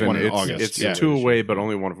uneven. One in August. It's 2 away, but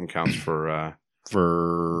only one of them counts for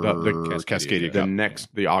the Cascadia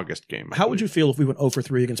the August game. How would you feel if we went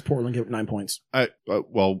 0-for-3 against Portland and gave it 9 points?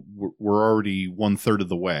 Well, we're already 1/3 of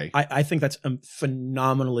the way. I think that's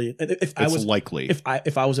phenomenally. Likely.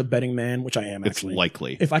 If I was a betting man, which I am, actually, it's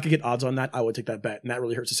likely. If I could get odds on that, I would take that bet, and that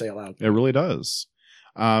really hurts to say aloud. It really does.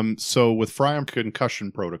 So with Fry on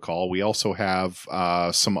concussion protocol, we also have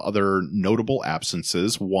some other notable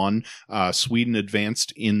absences. One, Sweden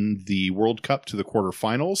advanced in the World Cup to the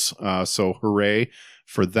quarterfinals. So hooray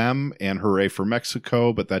for them and hooray for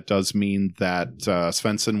Mexico. But that does mean that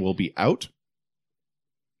Svensson will be out.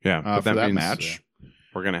 Yeah, for that match.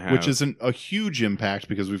 We're gonna have, which isn't a huge impact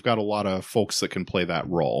because we've got a lot of folks that can play that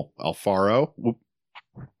role. Alfaro.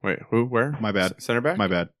 Wait, who? Where? My bad. Center back. My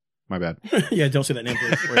bad. Yeah, don't say that name,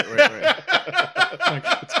 please. Wait.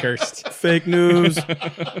 It's cursed. Fake news.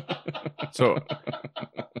 So,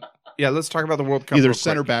 yeah, let's talk about the World Cup. Either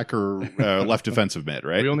center back or left defensive mid,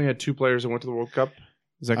 right? We only had 2 players that went to the World Cup.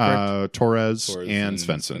 Is that correct? Torres and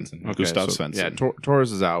Svensson. Okay, Gustav Svensson. Yeah,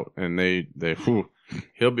 Torres is out, and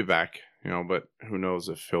he'll be back. But who knows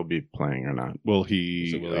if he'll be playing or not? Will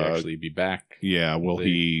he actually be back? Yeah. Will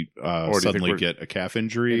he suddenly get a calf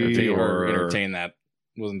injury or entertain that?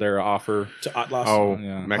 Wasn't there an offer to Atlas? Oh,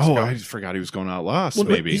 yeah. Mexico. I forgot he was going out last. Well,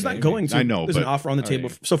 maybe he's not going to. I know. There's an offer on the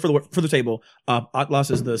table. So for the table,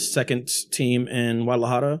 Atlas is the second team in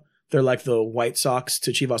Guadalajara. They're like the White Sox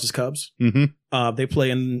to Chivas' Cubs. Mm-hmm. They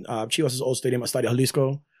play in Chivas' old stadium, Estadio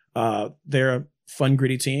Jalisco. They're a fun,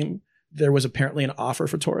 gritty team. There was apparently an offer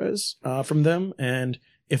for Torres from them, and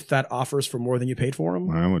if that offers for more than you paid for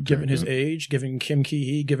him, given his age, given Kim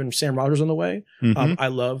Ki-hee, given Sam Rogers on the way, I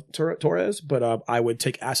love Torres, but I would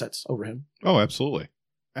take assets over him. Oh, absolutely.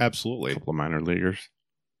 Absolutely. A couple of minor leaguers.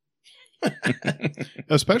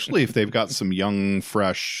 Especially if they've got some young,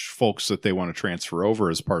 fresh folks that they want to transfer over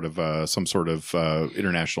as part of some sort of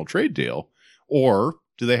international trade deal. Or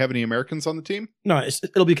do they have any Americans on the team? No,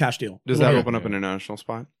 it'll be a cash deal. Does that open up an international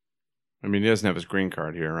spot? I mean, he doesn't have his green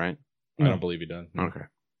card here, right? I don't believe he does.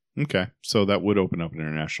 Okay. So that would open up an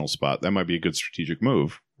international spot. That might be a good strategic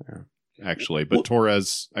move, actually. But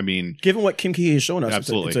Torres, I mean... Given what Kim Ki-hee has shown us,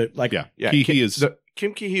 absolutely.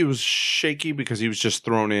 Kim Ki-hee was shaky because he was just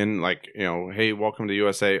thrown in hey, welcome to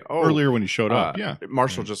USA. Oh, earlier when he showed up,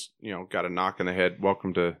 Marshall just, got a knock in the head.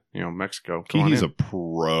 Welcome to, Mexico. Ki-hee's a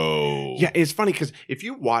pro. Yeah, it's funny because if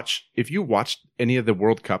you watch any of the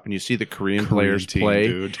World Cup and you see the Korean players play...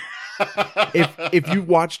 Dude. if you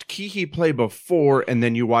watched Ki-hee play before and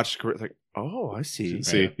then you watched, like, Oh, I see.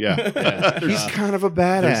 See, yeah. Yeah. He's kind of a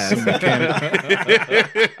badass.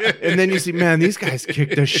 And then you see, man, these guys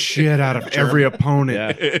kick the shit out of every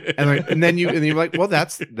opponent. Yeah. And then you're like, well,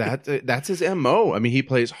 that's his MO. I mean, he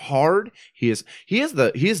plays hard. He is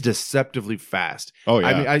deceptively fast. Oh, yeah.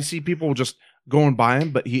 I mean, I see people just going by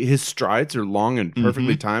him, but his strides are long and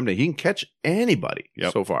perfectly timed, and he can catch anybody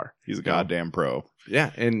so far. He's a goddamn pro.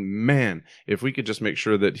 Yeah, and man, if we could just make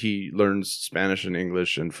sure that he learns Spanish and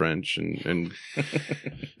English and French and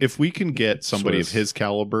If we can get somebody Swiss. of his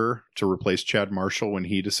caliber to replace Chad Marshall when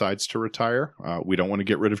he decides to retire, we don't want to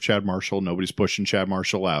get rid of Chad Marshall. Nobody's pushing Chad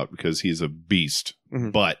Marshall out because he's a beast,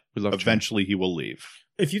 Mhm. but we love eventually he will leave.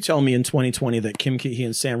 If you tell me in 2020 that Kim Kehee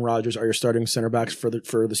and Sam Rogers are your starting center backs for the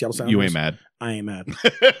Seattle Sounders, You ain't mad. I ain't mad.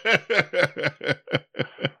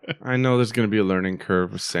 I know there's going to be a learning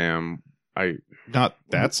curve with Sam. Not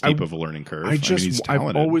that steep of a learning curve. I mean, he's I've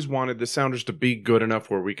talented. always wanted the Sounders to be good enough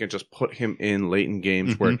where we can just put him in late in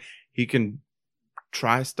games where he can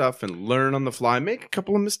try stuff and learn on the fly, make a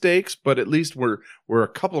couple of mistakes, but at least we're a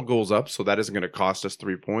couple of goals up, so that isn't going to cost us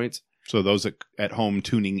 3 points. So those at home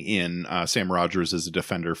tuning in, Sam Rogers is a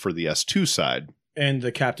defender for the S2 side. And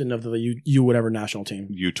the captain of the U whatever national team.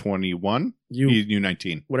 U21?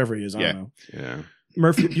 U19. Whatever he is, I don't know. Yeah.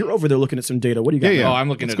 Murph, you're over there looking at some data. What do you got? Yeah. Oh, I'm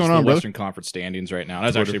looking What's at going the on, brother? Western Conference standings right now.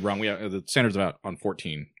 That's actually wrong. We have the Sounders about on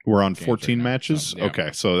 14. We're on games 14 right now, matches? so, yeah. Okay,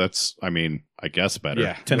 so that's, I mean, I guess better.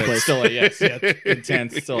 Yeah, 10 but place. still at, yes, yeah, in 10,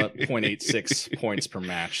 still at 0.86 points per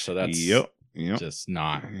match. So that's Yep. just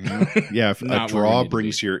not. Yeah, if Not a where we draw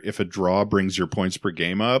need to brings your points per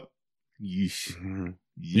game up, yeesh.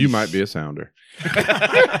 You might be a Sounder.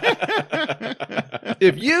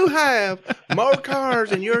 If you have more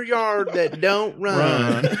cars in your yard that don't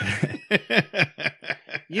run,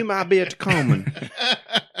 you might be a Tacoman.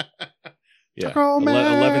 Yeah, Taco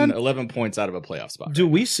man. 11 points out of a playoff spot. Do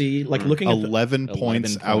we see, like, looking at 11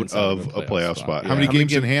 points out of a playoff spot. How Yeah. many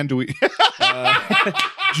games in hand do we?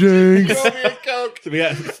 Jinx. So we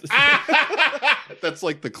got That's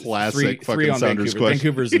like the classic three fucking on Sounders Vancouver. question.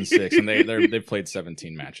 Vancouver's in 6, and they've played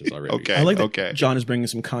 17 matches already. Okay. I like that Okay. John is bringing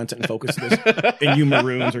some content and focus to this, and you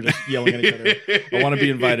maroons are just yelling at each other. I want to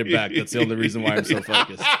be invited back. That's the only reason why I'm so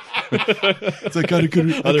focused. It's like, I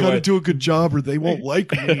gotta Otherwise- do a good job or they won't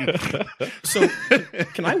like me. So,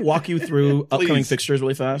 can I walk you through upcoming Please. fixtures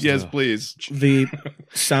really fast? Yes, please. The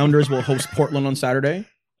Sounders will host Portland on Saturday.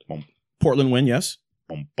 Boom. Portland win, yes.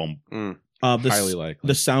 Bum, bum. Highly likely.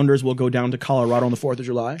 The Sounders will go down to Colorado on the 4th of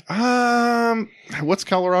July. What's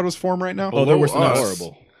Colorado's form right now? Oh, they're worse than us.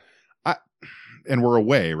 horrible. And we're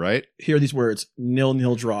away, right? Hear these words: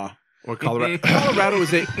 0-0 draw. Well, Colorado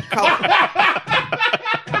is a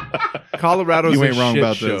Colorado's You ain't a wrong shit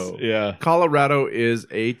about show. this. Yeah. Colorado is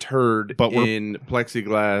a turd But we're- in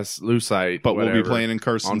plexiglass, lucite. But we'll whatever, be playing in on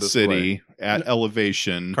Carson display. City at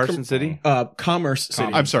elevation. Carson City. Commerce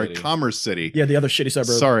City. I'm sorry, City. Commerce City. Yeah, the other shitty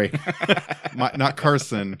suburb. Sorry. Not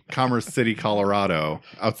Carson, Commerce City, Colorado,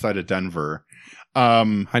 outside of Denver. Hi,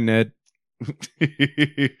 Ned.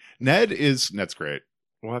 Ned's great.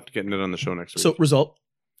 We'll have to get Ned on the show next week. So result.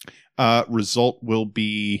 Result will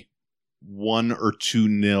be 1 or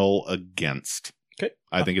 2-0 against. Okay.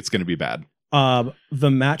 I think it's going to be bad.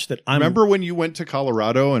 The match that I'm Remember when you went to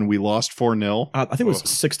Colorado and we lost 4-0? I think it was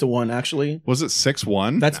 6-1 actually. Was it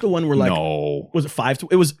 6-1? That's the one where like no. was it 5?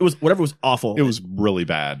 It was whatever was awful. It was really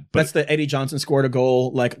bad. But That's the Eddie Johnson scored a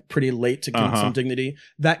goal like pretty late to gain some dignity.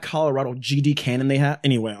 That Colorado GD cannon they had.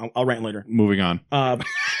 Anyway, I'll rant later. moving on.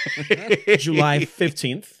 July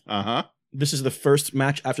 15th. Uh-huh. This is the first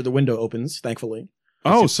match after the window opens, thankfully.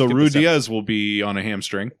 Oh, so skip Rui the seventh. Diaz will be on a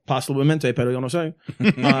hamstring. Posiblemente, pero yo no sé.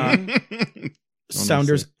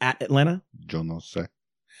 Sounders at Atlanta. Yo no sé.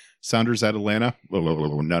 Sounders at Atlanta?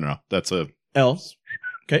 No. That's a... L.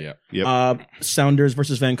 Okay. Yeah. Yep. Sounders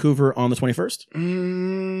versus Vancouver on the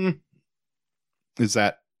 21st. Is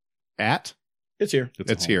that at? It's here.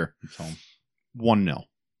 It's home. here. It's home. 1-0.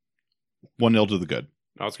 1-0 to the good.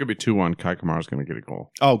 No, it's going to be 2-1. Kai Kamara's going to get a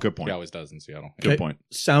goal. Oh, good point. He always does in Seattle. Good Okay. point.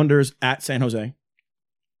 Sounders at San Jose.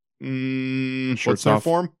 What's Shirts their off.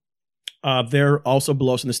 form? They're also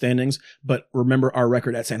below us in the standings, but remember our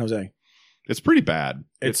record at San Jose. It's pretty bad.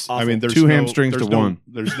 It's I mean, there's Two no, hamstrings there's to no- one.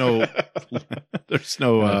 There's no... There's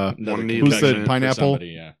no... Another one knee who concussion said for pineapple? somebody,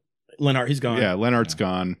 yeah. Leonard, he's gone. Yeah, Leonard's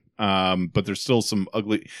gone. But there's still some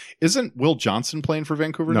ugly... Isn't Will Johnson playing for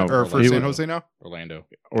Vancouver No, now? Or for he San was- Jose now? Orlando.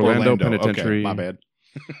 Orlando Okay, Penitentiary. my bad.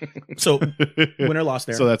 So winner lost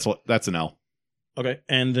there. So that's an L. Okay,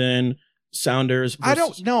 and then Sounders. I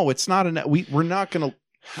versus- don't know. It's not an... We're not going to...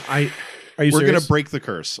 Are Are you we're serious? gonna break the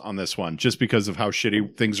curse on this one just because of how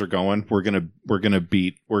shitty things are going. We're gonna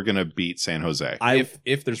beat San Jose.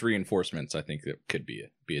 If there's reinforcements, I think it could be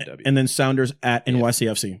a W. And then Sounders at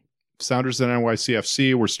NYCFC. Sounders and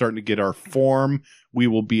NYCFC. We're starting to get our form. We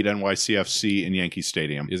will beat NYCFC in Yankee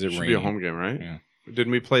Stadium. Is it Should raining? be a home game, right? Yeah.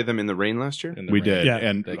 Didn't we play them in the rain last year? In the We rain. did, Yeah.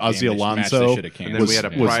 and That game Ozzy they Alonso should've canceled. And then we had a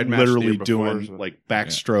was pride match the literally year before, doing so- like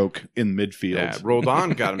backstroke in midfield. Yeah,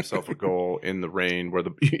 Roldan got himself a goal in the rain where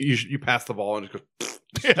you pass the ball and it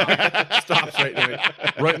just goes stops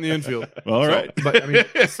right in the infield. All So, right. but I mean,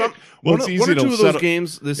 Well, one it's or easy to two of settle- those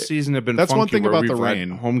games this season have been. That's one funky thing where about the we've had rain.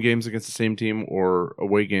 home games against the same team or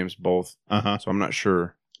away games both. Uh-huh. So I'm not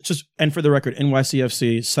sure. Just and for the record,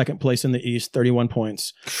 NYCFC second place in the East, 31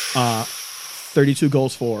 points, 32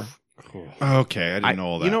 goals for. Okay, I didn't know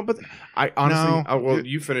all that. You know, but I honestly, No. well,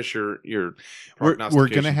 you finish your we're prognostication.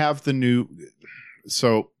 going to have the new.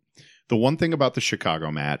 So the one thing about the Chicago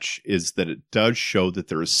match is that it does show that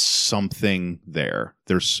there is something there.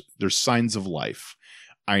 There's signs of life.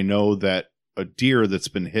 I know that a deer that's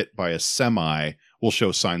been hit by a semi will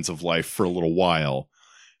show signs of life for a little while.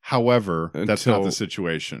 However, that's not Until the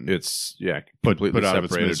situation. It's put completely out of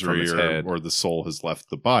its separated from misery its head. or the soul has left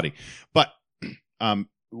the body. But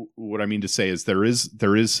what I mean to say is there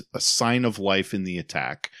is a sign of life in the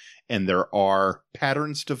attack, and there are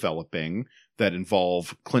patterns developing that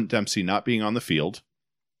involve Clint Dempsey not being on the field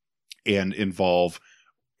and involve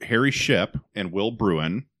Harry Shipp and Will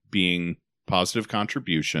Bruin being positive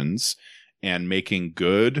contributions and making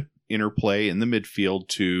good interplay in the midfield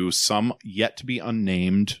to some yet to be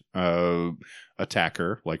unnamed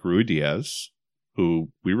attacker like Rui Diaz, who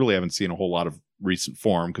we really haven't seen a whole lot of recent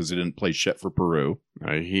form because he didn't play shit for Peru.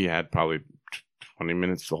 He had probably 20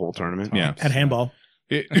 minutes the whole tournament. Yeah. At handball.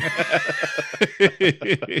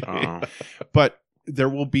 But there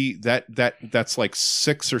will be that's like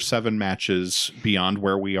 6 or 7 matches beyond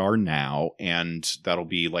where we are now, and that'll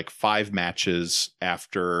be like 5 matches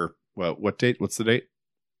after what date? What's the date?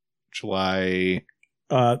 July.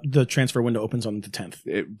 The transfer window opens on the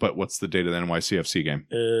 10th, But what's the date of the NYCFC game?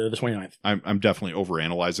 the 29th. I'm definitely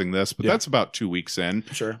overanalyzing this, but Yeah. that's about 2 weeks in.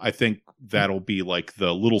 Sure. I think that'll be like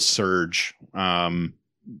the little surge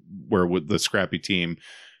where with the scrappy team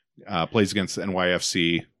plays against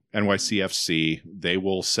NYCFC. They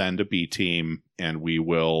will send a B team, and we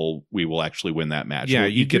will actually win that match. Yeah,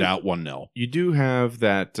 We'll you eke it do- out 1-0. You do have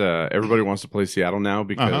that everybody wants to play Seattle now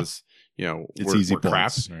because It's we're, easy we're crap.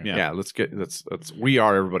 points. Right. Yeah. Yeah, let's we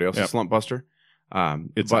are everybody else's Yep. slump buster.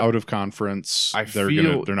 It's but out of conference. they're They're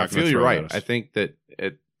not I going feel to you're throw right. at us. I think that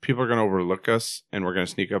people are going to overlook us, and we're going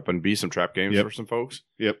to sneak up and be some trap games Yep. for some folks.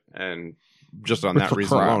 Yep. And just on that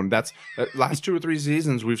reason alone, that's last 2 or 3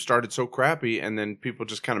 seasons we've started so crappy, and then people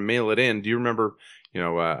just kind of mail it in. Do you remember?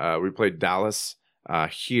 We played Dallas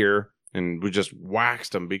here, and we just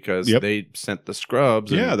waxed them because Yep. they sent the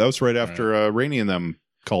scrubs. Yeah, and, that was right after Rainey and them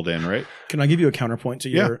called in, right? Can I give you a counterpoint to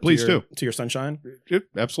Yeah, your please to your sunshine? Yep,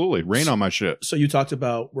 absolutely. Rain on my shit. So you talked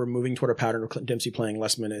about we're moving toward a pattern of Clint Dempsey playing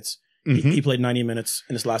less minutes. Mhm. He played 90 minutes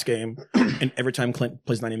in his last game, and every time Clint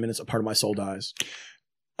plays 90 minutes, a part of my soul dies.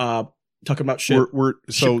 Talking about shit.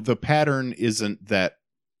 So the pattern isn't that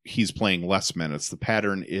he's playing less minutes. The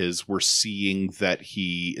pattern is we're seeing that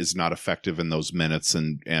he is not effective in those minutes,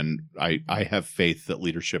 and I have faith that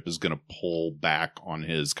leadership is going to pull back on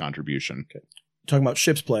his contribution. Talking about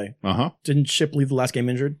Ship's play. Didn't Ship leave the last game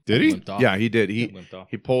injured? Did he? Limped off. Yeah, he did. Limped off.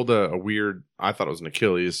 He pulled a weird. I thought it was an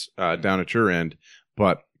Achilles down at your end,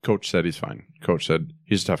 but coach said he's fine. Coach said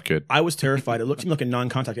he's a tough kid. I was terrified. It looked to me like a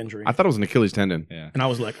non-contact injury. I thought it was an Achilles tendon. Yeah. And I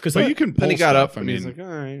was like, because But you can pull Then he got stuff. up I and mean, he's like, all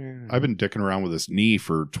right. Yeah. I've been dicking around with this knee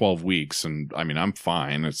for 12 weeks, and I mean, I'm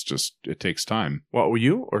fine. It's just it takes time. What were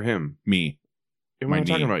you or him? Me. We're My not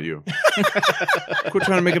talking knee. about you. Quit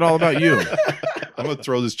trying to make it all about you. I'm gonna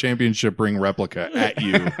throw this championship ring replica at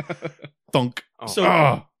you. Thunk. Oh,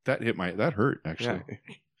 So- That hurt actually.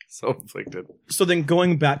 yeah. Self-inflicted. So then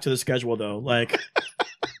going back to the schedule though, like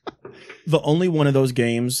the only one of those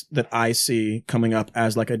games that I see coming up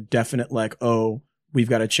as like a definite like, oh, we've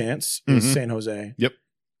got a chance is Mhm. San Jose. Yep.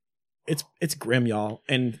 It's grim, y'all.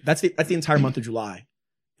 And that's the entire month of July.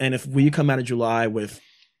 And if we come out of July with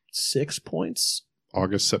 6 points,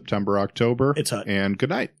 August, September, October, it's a and good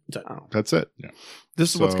night. That's it.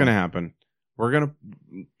 This is what's So- going to happen.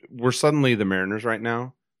 We're suddenly the Mariners right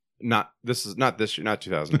now. Not this year, not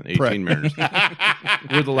 2018 Mariners.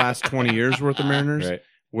 We're the last 20 years worth of Mariners, Right.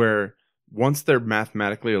 where once they're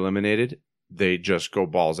mathematically eliminated, they just go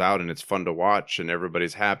balls out and it's fun to watch and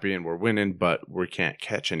everybody's happy and we're winning, but we can't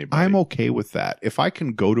catch anybody. I'm okay with that. If I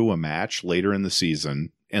can go to a match later in the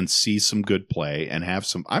season and see some good play and have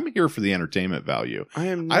some. I'm here for the entertainment value. I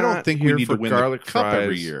don't think we need to win the cup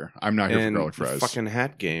every year. I'm not here for garlic the fries. fucking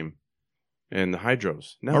hat game and the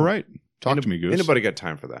hydros. No. All right. Talk to me, Goose. Anybody got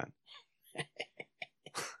time for that?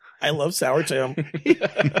 I love sour Tim.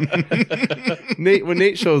 Nate, when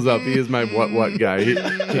Nate shows up, he is my what guy.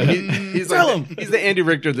 He's Tell like him. he's the Andy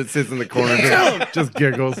Richter that sits in the corner and just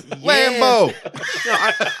giggles. Lambo.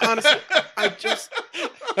 No, honestly,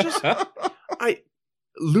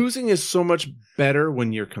 losing is so much better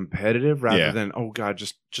when you're competitive rather than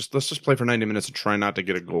just let's just play for 90 minutes and try not to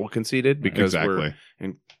get a goal conceded because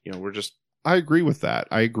we're just. I agree with that.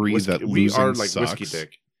 I agree that we losing are like sucks. whiskey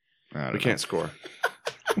dick. I We don't can't score.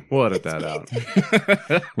 We'll edit that out.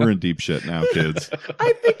 know. We're in deep shit now, kids.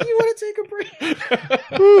 I think you want to take a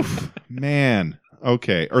break. Oof, man.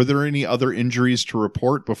 Okay. Are there any other injuries to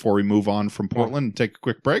report before we move on from Portland and take a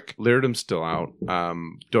quick break? Lairdham's still out.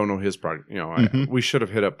 Don't know his progress. We should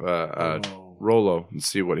have hit up Rolo and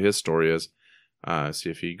see what his story is. See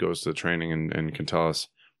if he goes to the training and can tell us.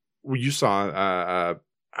 Well, you saw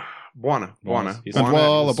Buona. Buona,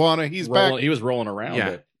 he's back. He was rolling around Yeah.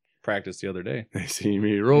 at practice the other day. They see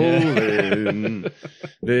me rolling.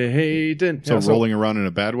 They hate it. So rolling around in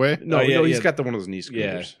a bad way? No, Oh, yeah, he's yeah. got one of those knee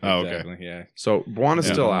scooters. Oh, okay. Exactly, yeah. So Buona's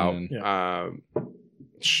Yeah. still out. Yeah.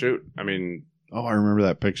 Shoot, I mean, Oh, I remember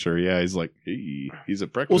that picture. Yeah, he's like, hey, he's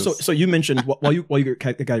at Well, breakfast. so you mentioned while you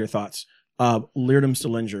got your thoughts, Leardham's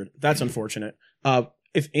still injured. That's unfortunate.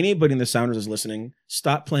 If anybody in the Sounders is listening,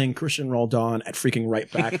 stop playing Christian Roldan at freaking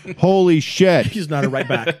right back. Holy shit. He's not a right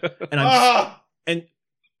back, and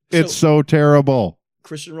It's so terrible.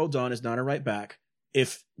 Christian Roldan is not a right back.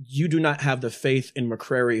 If you do not have the faith in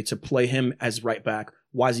McCrary to play him as right back,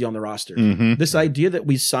 why is he on the roster? Mm-hmm. This idea that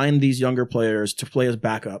we signed these younger players to play as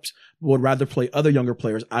backups, would rather play other younger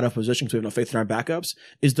players out of position because we have no faith in our backups,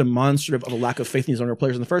 is demonstrative of a lack of faith in these younger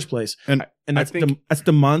players in the first place. And that's that's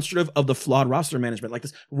demonstrative of the flawed roster management. Like,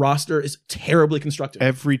 this roster is terribly constructed.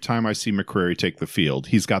 Every time I see McCrary take the field,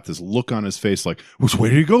 he's got this look on his face like, which way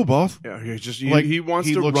did he go, boss? yeah, Like, he wants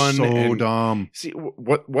he to looks run so and dumb. see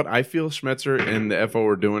what I feel Schmetzer and the FO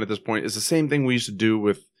are doing at this point is the same thing we used to do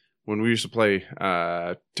with when we used to play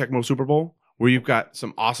Tecmo Super Bowl, where you've got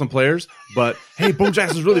some awesome players, but hey, Boom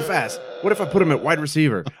Jackson's really fast. What if I put him at wide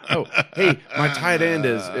receiver? Oh, hey, my tight end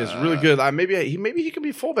is really good. Maybe he can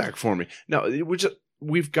be fullback for me. No,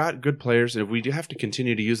 we've got good players, and if we do have to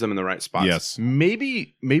continue to use them in the right spots, Yes.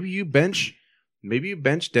 maybe you bench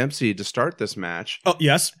Dempsey to start this match. Oh,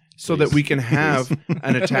 yes. So that we can have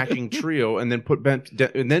an attacking trio, and then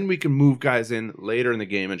and then we can move guys in later in the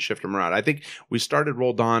game and shift them around. I think we started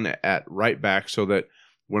Roldan at right back so that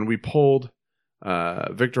when we pulled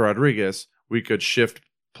Victor Rodriguez, we could shift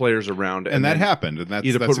players around, And that happened. And that's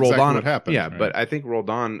either that's put exactly Roldan. what happened. Yeah, but I think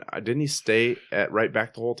Roldan didn't he stay at right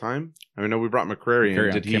back the whole time? I mean, no, we brought McCrary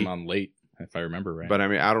in. Did he? Came on late, if I remember right. But I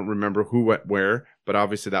mean, I don't remember who went where. But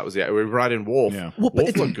obviously, that was we brought in Wolf. Yeah. Well, but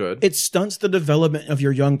Wolf looked good. It stunts the development of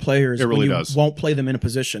your young players. It really when you does. Won't play them in a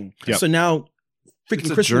position. Yep. So now, freaking It's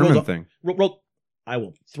a Christian German Roldan, thing. I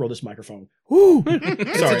will throw this microphone. Woo!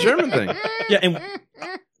 It's Sorry. a German thing. Yeah, and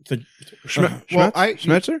Well,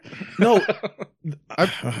 Schmetzer? no,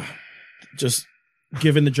 just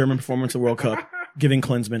given the German performance of the World Cup, giving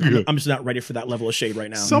Klinsmann, I'm just not ready for that level of shade right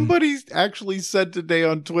now. Somebody actually said today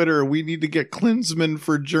on Twitter, we need to get Klinsmann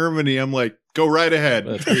for Germany. I'm like, go right ahead.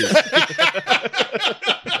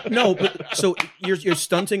 No, but so you're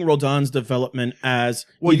stunting Roldan's development as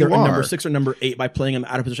Well, either you a number are. 6 or number 8 by playing him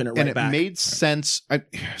out of position at And right it back. made sense.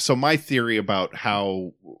 So my theory about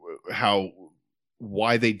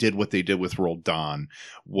why they did what they did with Roldan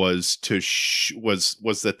was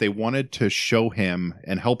was that they wanted to show him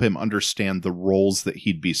and help him understand the roles that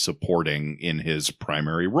he'd be supporting in his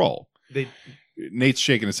primary role. Nate's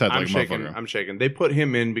shaking his head like a motherfucker. I'm shaking. They put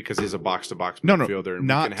him in because he's a box-to-box No, midfielder, and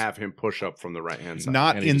not- we can have him push up from the right-hand side.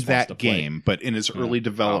 Not And he in just wants to that play. game, but in his early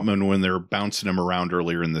development when they were bouncing him around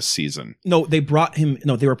earlier in this season. No, they brought him.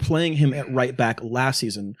 No, they were playing him at right back last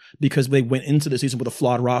season because they went into the season with a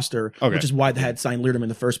flawed roster, Okay. which is why they had signed Leardham in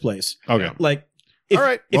the first place. Okay. Like, All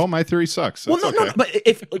right. Well, my theory sucks. well, That's no, okay. no, but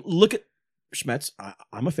if look at Schmetz,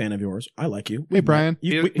 I'm a fan of yours. I like you. Hey, Brian.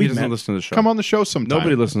 He We've doesn't met. listen to the show. Come on the show sometime.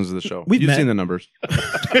 Nobody listens to the show. We've You've met. seen the numbers.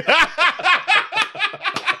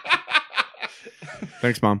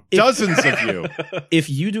 Thanks, Mom. Dozens of you. If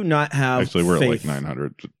you do not have Actually, we're faith, at like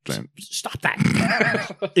 900. Stop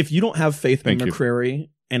that. If you don't have faith in Thank you. McCrary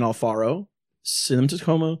and Alfaro, send them to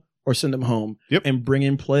Tacoma or send them home, Yep. and bring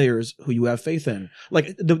in players who you have faith in.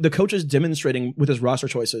 Like the coach is demonstrating with his roster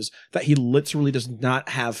choices that he literally does not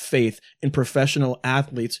have faith in professional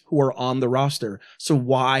athletes who are on the roster. So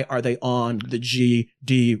why are they on the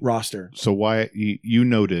GD roster? So why you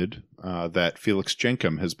noted that Felix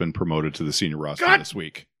Jenkem has been promoted to the senior roster this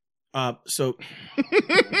week. So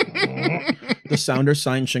the Sounders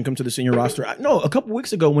signed Shinkum to the senior roster. No, a couple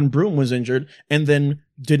weeks ago when Broom was injured and then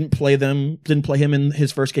didn't play him in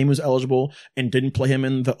his first game, was eligible, and didn't play him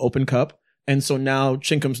in the Open Cup. And so now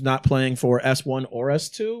Shinkum's not playing for S1 or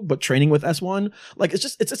S2, but training with S1. Like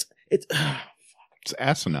it's It's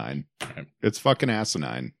asinine. It's fucking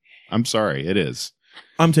asinine. I'm sorry, it is.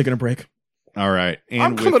 I'm taking a break. All right. And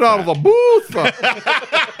I'm coming out of the booth.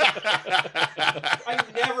 I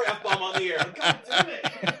never F-bomb on the air. God damn it.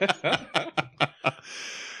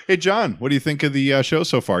 Hey, John, what do you think of the show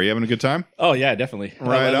so far? You having a good time? Oh yeah, definitely.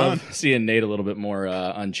 Right I on. love seeing Nate a little bit more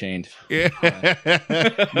unchained. Yeah.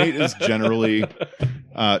 Nate is generally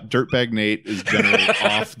Dirtbag Nate is generally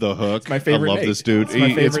off the hook. It's my favorite I love Nate. this dude. It's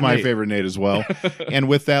my favorite Nate. favorite Nate as well. And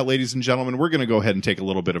with that, ladies and gentlemen, we're going to go ahead and take a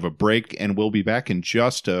little bit of a break, and we'll be back in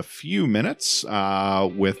just a few minutes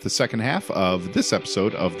with the second half of this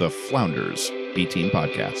episode of the Flounders B-Team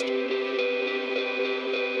Podcast.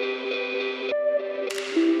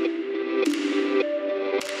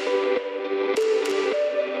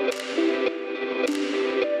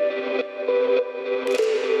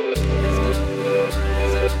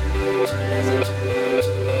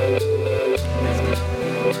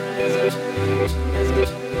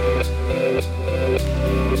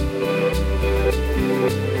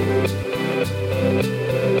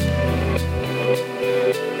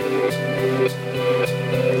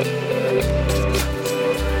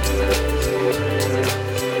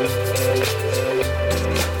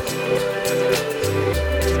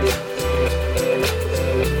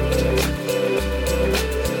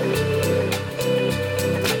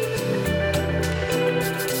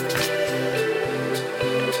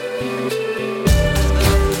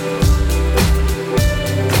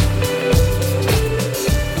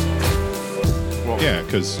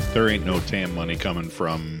 Because there ain't no TAM money coming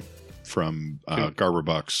from Garber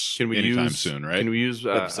Bucks anytime soon, right? Can we use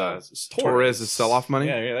Torres' sell-off money?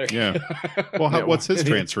 Yeah. Well, what's his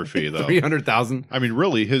transfer fee though? 300,000. I mean,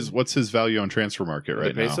 really, what's his value on transfer market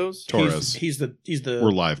right now? Pesos? Torres. He's the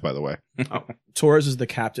We're live, by the way. Torres is the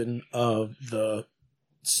captain of the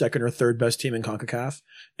second or third best team in CONCACAF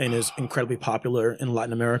and is incredibly popular in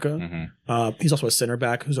Latin America. Mm-hmm. He's also a center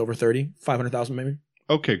back who's over 30, 500,000 maybe.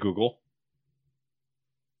 Okay, Google.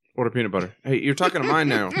 Order peanut butter. Hey, you're talking to mine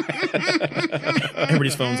now.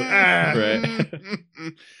 Everybody's phone's like, Right.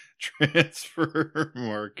 Transfer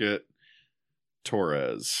market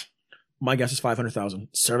Torres. My guess is 500,000.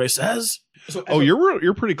 Survey says. So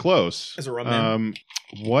You're pretty close. As a rum man.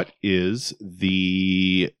 What is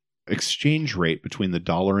the exchange rate between the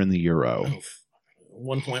dollar and the euro?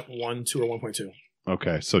 1.12 or 1.2.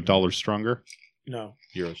 Okay, so dollar's stronger? No.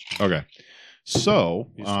 Euros. Okay. So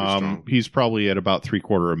He's pretty strong. he's probably at about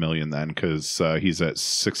 $750,000 then, because he's at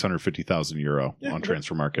 650,000 euro on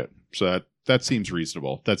transfer market. So that seems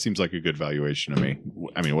reasonable. That seems like a good valuation to me.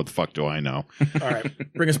 I mean, what the fuck do I know? All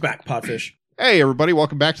right. Bring us back, Podfish. Hey, everybody.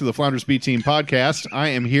 Welcome back to the Flounders B-Team Podcast. I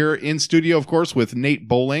am here in studio, of course, with Nate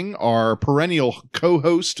Bowling, our perennial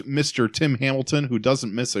co-host, Mr. Tim Hamilton, who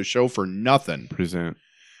doesn't miss a show for nothing. Present,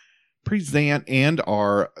 and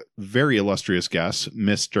our very illustrious guest,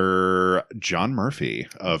 Mr. John Murphy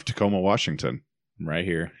of Tacoma, Washington. Right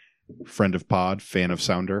here. Friend of pod, fan of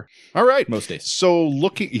Sounder. All right. Most days. So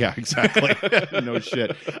yeah, exactly. No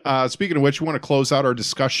shit. Speaking of which, we want to close out our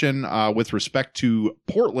discussion with respect to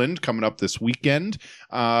Portland coming up this weekend.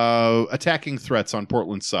 Attacking threats on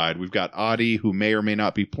Portland's side. We've got Adi, who may or may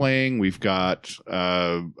not be playing. We've got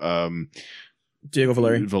Diego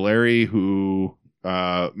Valeri. Valeri, who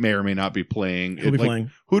may or may not be playing. He'll be playing.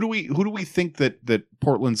 Who do we think that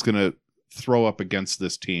Portland's going to throw up against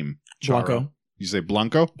this team? Blanco. You say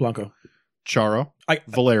Blanco? Charo?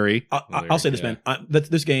 Valeri? I'll say this, man.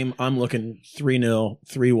 This game, I'm looking 3-0,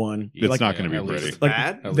 3-1. It's not going to be pretty.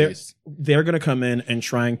 Like, they're going to come in and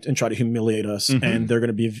try to humiliate us, and they're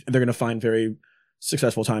going to find very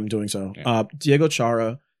successful time doing so. Yeah. Diego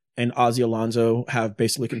Chara and Ozzy Alonso have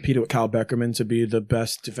basically competed with Kyle Beckerman to be the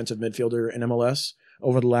best defensive midfielder in MLS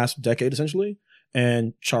over the last decade, essentially.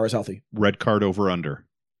 And Chara's healthy. Red card over under.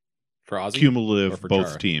 For Ozzy? Cumulative, for both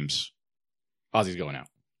Chara? teams. Ozzy's going out.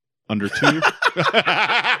 Under 2?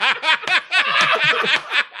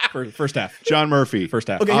 First half. John Murphy. First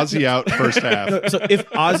half. Okay, Ozzy out first half. No, so if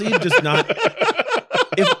Ozzy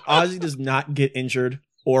does not get injured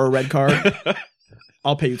or a red card,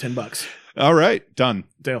 I'll pay you $10. All right, done.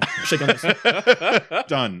 Dale, shake on this.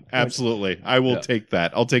 Done. Absolutely. I will take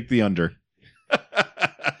that. I'll take the under.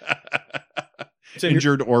 Sam,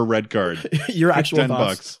 Injured or red card. Your actual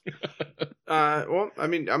 $10. Well, I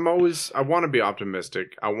mean, I want to be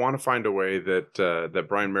optimistic. I want to find a way that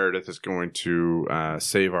Brian Meredith is going to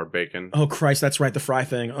save our bacon. Oh Christ, that's right, the fry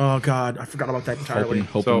thing. Oh God, I forgot about that entirely.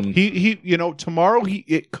 Hoping. So he tomorrow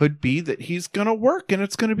it could be that he's gonna work and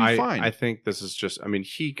it's gonna be fine. I think this is just. I mean,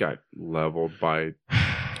 he got leveled by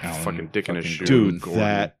fucking dick in his shoe, dude. Gordon.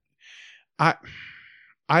 That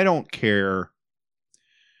I don't care.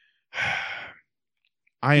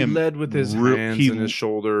 He led with his hands and his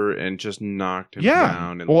shoulder and just knocked him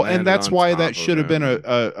down. And that's why that should have been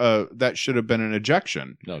that should have been an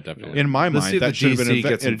ejection. No, definitely. In my mind, that should have been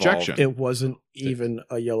an ejection. It wasn't even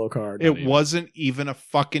a yellow card. It wasn't even a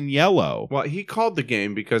fucking yellow. Well, he called the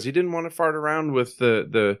game because he didn't want to fart around with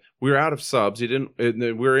the. We were out of subs. He didn't.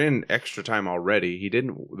 We were in extra time already. He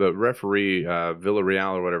didn't. The referee,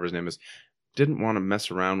 Villarreal or whatever his name is, didn't want to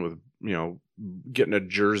mess around with getting a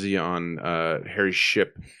jersey on Harry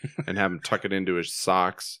Ship and have him tuck it into his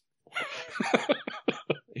socks.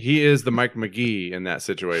 He is the Mike McGee in that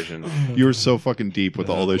situation. You're so fucking deep with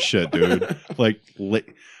all this shit, dude. Like,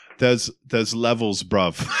 there's levels,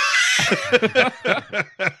 bruv.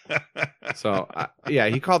 So, yeah,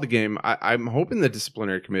 he called the game. I'm hoping the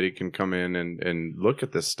disciplinary committee can come in and look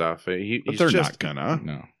at this stuff. But they're not gonna.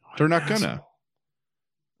 No. They're not gonna.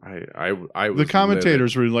 I the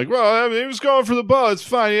commentators were like, well, I mean, he was going for the ball. It's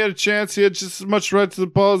fine. He had a chance. He had just as much right to the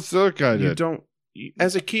ball as the other guy did.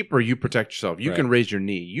 As a keeper, you protect yourself. You can raise your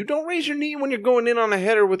knee. You don't raise your knee when you're going in on a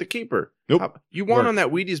header with a keeper. Nope. You want on that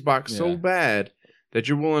Wheaties box so bad that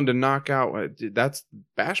you're willing to knock out. That's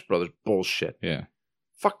Bash Brothers bullshit. Yeah.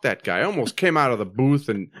 Fuck that guy. I almost came out of the booth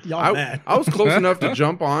and mad. I was close enough to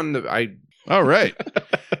jump on. All right.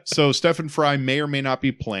 So Stephen Fry may or may not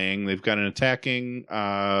be playing. They've got an attacking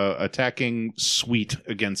suite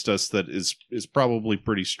against us that is probably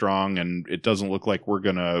pretty strong, and it doesn't look like we're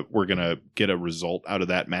gonna get a result out of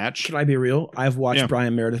that match. Can I be real? I've watched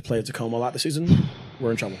Brian Meredith play at Tacoma a lot this season.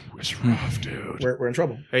 We're in trouble. It's rough, dude. We're in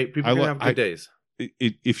trouble. Hey, people can have good days.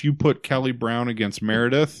 If you put Kelly Brown against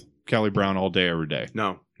Meredith, Kelly Brown all day, every day.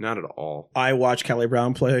 No, not at all. I watched Kelly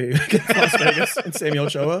Brown play against Las Vegas and Samuel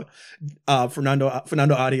Ochoa. Fernando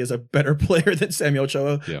Adi is a better player than Samuel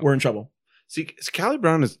Ochoa. Yeah. We're in trouble. See, Kelly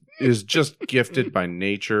Brown is just gifted by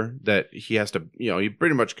nature that he has to, he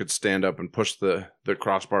pretty much could stand up and push the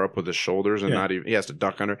crossbar up with his shoulders and not even, he has to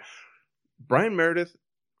duck under. Brian Meredith,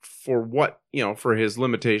 for for his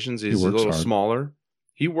limitations, he's a little smaller.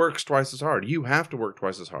 He works twice as hard. You have to work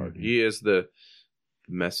twice as hard. Mm-hmm. He is the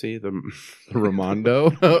Messi, the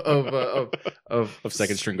Ramondo of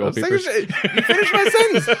second string goalkeepers. You finished my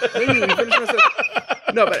sentence.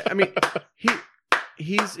 No, but I mean,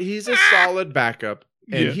 he's a solid backup.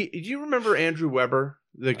 And do you remember Andrew Weber,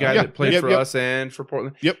 the guy that played for us and for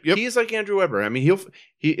Portland? Yep. He's like Andrew Weber. I mean,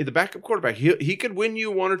 he the backup quarterback. He could win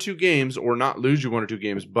you one or two games or not lose you one or two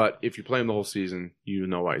games. But if you play him the whole season, you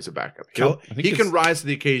know why he's a backup. He can rise to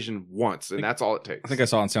the occasion once, and that's all it takes. I think I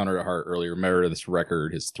saw on Sounder at Heart earlier. Meredith's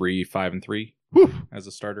record is 3-5-3 as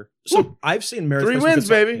a starter. So I've seen Meredith 3 wins,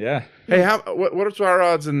 baby. Yeah. Hey, what's our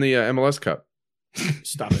odds in the MLS Cup?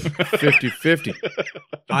 Stop it. 50-50.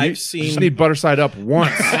 I've seen. Just need butter side up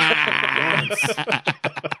once.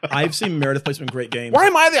 I've seen Meredith play some great games. Why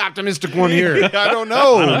am I the optimistic one here? I don't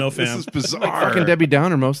know. I don't know, fam. This is bizarre. Like fucking Debbie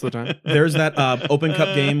Downer most of the time. There's that Open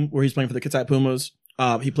Cup game where he's playing for the Kitsap Pumas.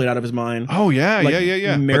 He played out of his mind. Oh, yeah.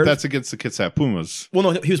 Meredith, but that's against the Kitsap Pumas.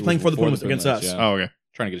 Well, no, he was playing for the Pumas against us. Yeah. Oh, okay.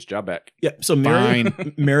 Trying to get his job back. Yeah, so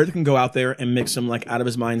Meredith can go out there and make some out of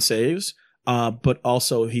his mind saves. But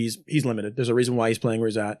also he's limited. There's a reason why he's playing where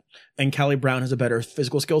he's at. And Kelly Brown has a better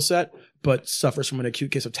physical skill set, but suffers from an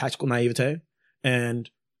acute case of tactical naivete. And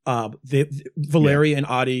Valeri and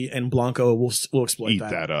Adi and Blanco will exploit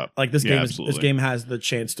that up. Like this game has the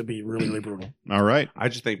chance to be really, really brutal. All right. I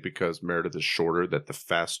just think because Meredith is shorter, that the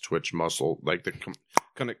fast twitch muscle, like the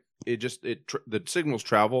signals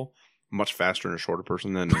travel much faster in a shorter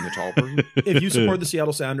person than in a tall person. If you support the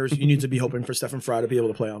Seattle Sounders, you need to be hoping for Stephen Fry to be able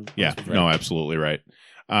to play on. Yeah, no, absolutely right.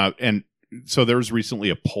 And so there was recently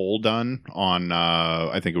a poll done on,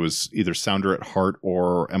 I think it was either Sounder at Heart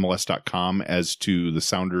or MLS.com as to the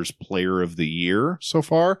Sounders Player of the Year so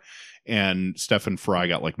far. And Stephen Fry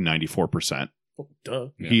got 94%. Oh, duh.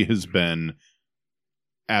 He has been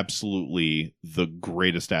absolutely the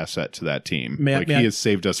greatest asset to that team. He has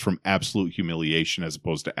saved us from absolute humiliation as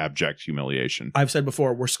opposed to abject humiliation. I've said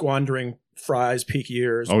before, we're squandering Fry's peak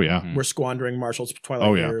years. Oh, yeah. We're squandering Marshall's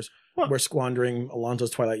twilight years. we're squandering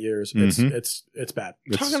Alonso's twilight years. It's bad.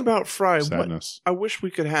 Talking about Fry, Sadness. I wish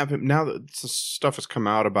we could have him now that stuff has come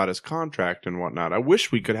out about his contract and whatnot. I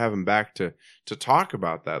wish we could have him back to talk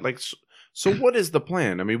about that. Like, so what is the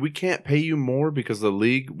plan? I mean, we can't pay you more because the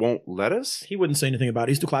league won't let us. He wouldn't say anything about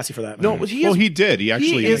it. He's too classy for that. No, He did. He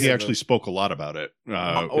is- actually spoke a lot about it.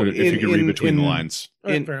 If in- you could read in- between the in- lines.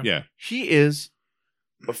 Fair enough. Yeah. He is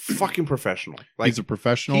a fucking professional. Like, He's a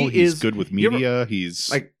professional. he He's is- good with you ever- media. He's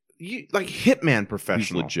hitman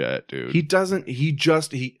professional. He's legit, dude.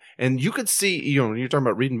 And you could see, you're talking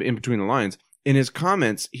about reading in between the lines. In his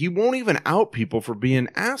comments, he won't even out people for being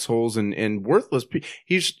assholes and worthless.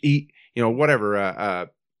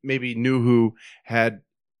 Maybe knew who had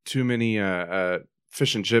too many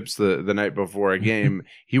fish and chips the night before a game.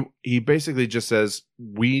 He basically just says,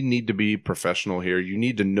 we need to be professional here. You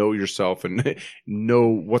need to know yourself and know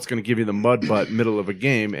what's going to give you the mud butt middle of a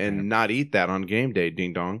game and not eat that on game day.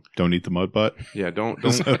 Ding dong. Don't eat the mud butt. Yeah, don't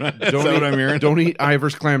Is that what I'm hearing? Don't eat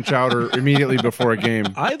Ivar's clam chowder immediately before a game.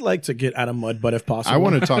 I'd like to get out of mud, but if possible, I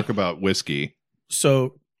want to talk about whiskey.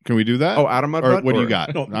 So, Can we do that? Oh, Adam Mud Or butt? what do you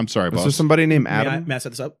got? No. I'm sorry, Is there boss. somebody named may I Adam?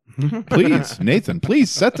 set this up? Please, Nathan, please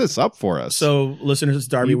set this up for us. So, listeners, it's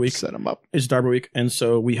Derby You week. Set them up. It's Derby week, and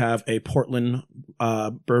so we have a Portland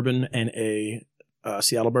bourbon and a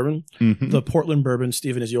Seattle bourbon. Mhm. The Portland bourbon,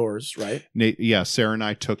 Stephen, is yours, right? Nate, yeah, Sarah and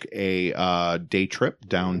I took a day trip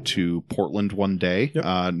down to Portland one day,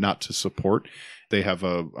 Yep. not to support. They have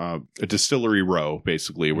a distillery row,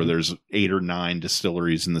 basically, where there's 8 or 9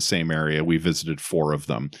 distilleries in the same area. We visited 4 of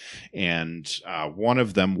them. And one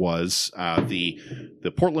of them was the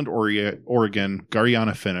Portland, Oregon,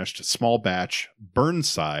 Gariana finished, small batch,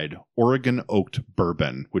 Burnside, Oregon oaked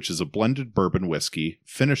bourbon, which is a blended bourbon whiskey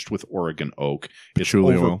finished with Oregon oak.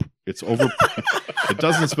 Patchouli oil. It's over. It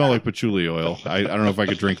doesn't smell like patchouli oil. I don't know if I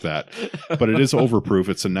could drink that, but it is overproof.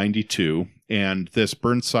 It's a 92, and this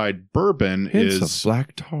Burnside bourbon Hints is of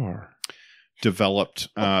black tar. developed.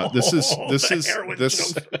 This is.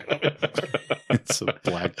 It's a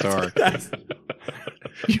black tar.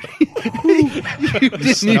 You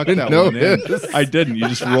Snuck that one in. I didn't. You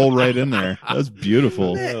just roll right in there. That's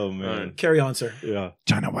beautiful. Oh man. Carry on, sir. Yeah.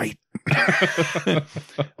 China White.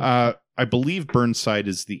 I believe Burnside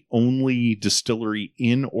is the only distillery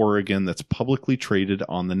in Oregon that's publicly traded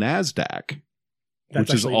on the NASDAQ,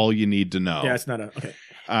 which is all you need to know. Yeah, it's not a okay.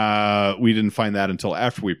 We didn't find that until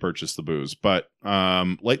after we purchased the booze, but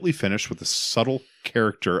lightly finished with a subtle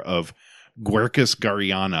character of Guercus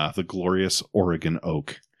Gariana, the glorious Oregon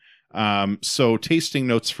oak. So tasting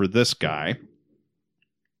notes for this guy.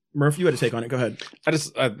 Murph, you had a take on it. Go ahead.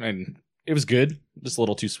 I mean, it was good. Just a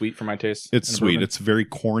little too sweet for my taste. It's in a sweet. bourbon. It's very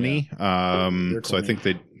corny. Very So I corny. think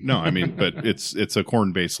but it's a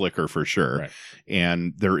corn-based liquor for sure. Right.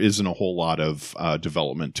 And there isn't a whole lot of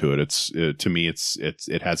development to it. It's to me,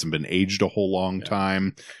 it hasn't been aged a whole long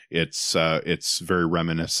time. It's very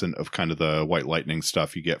reminiscent of kind of the White Lightning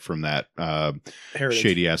stuff you get from that Heritage.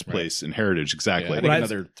 shady ass place in Heritage. Yeah, Exactly. I think What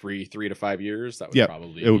another 3 to 5 years. That would Yeah,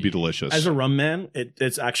 probably. it would be delicious. As a rum man,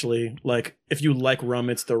 it's actually like if you like rum,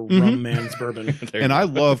 it's the rum man's bourbon. And I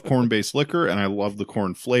love corn-based liquor, and I love the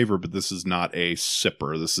corn flavor, but this is not a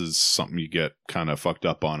sipper. This is something you get kind of fucked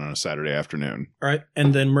up on a Saturday afternoon. All right,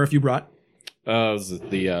 and then Murph, you brought. It was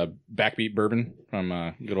the Backbeat bourbon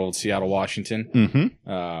from good old Seattle, Washington. Mm-hmm.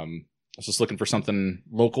 I was just looking for something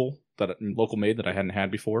local made that I hadn't had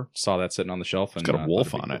before. Saw that sitting on the shelf. And It's got a wolf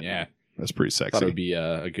thought it'd on be- it. Yeah, That's pretty thought it sexy. would be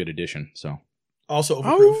a good addition. So Also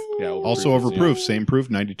overproof. yeah, Also overproof, same proof,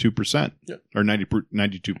 92%. Yeah. Or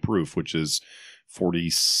 92 proof, which is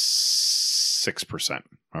 46%.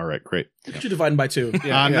 All right, great. Look at you dividing by 2.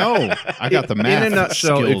 No, I got the math. In a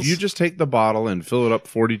nutshell, skills. if you just take the bottle and fill it up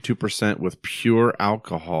 42% with pure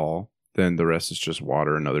alcohol, then the rest is just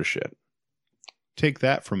water and other shit. take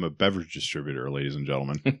that from a beverage distributor, ladies and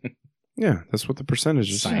gentlemen. Yeah, that's what the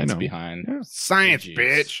percentage is. science I know. behind. Yeah. Science, Jeez.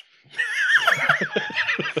 bitch.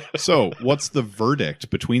 So, what's the verdict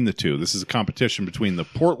between the two? This is a competition between the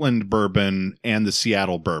Portland bourbon and the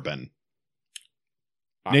Seattle bourbon.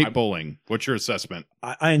 Nate Bowling, what's your assessment?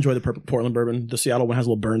 I enjoy the Portland bourbon. The Seattle one has a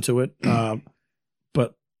little burn to it, but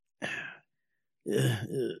I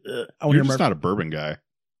want You're to just not a bourbon guy.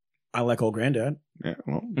 I like Old Granddad. Yeah,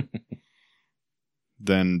 well,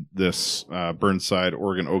 then this Burnside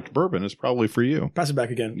Oregon Oaked bourbon is probably for you. Pass it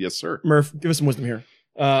back again. Yes, sir. Murph, give us some wisdom here.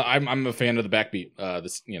 I'm a fan of the Backbeat.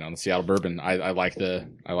 The Seattle bourbon. I like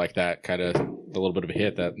that kind of a little bit of a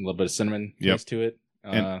hit, that little bit of cinnamon Yep. taste to it.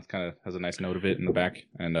 And- Kind of has a nice note of it in the back,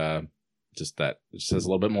 and Just that it just has a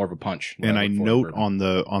little bit more of a punch. And I note on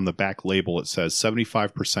the back label it says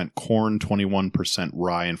 75% corn, 21%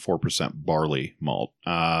 rye, and 4% barley malt.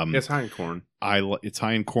 It's high in corn. It's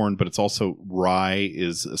high in corn, but it's also rye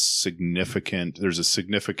is a significant. There's a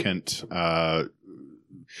significant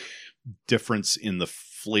difference in the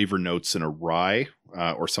flavor notes in a rye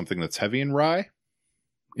or something that's heavy in rye.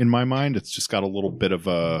 In my mind, it's just got a little bit of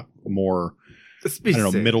a more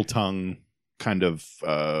middle tongue kind of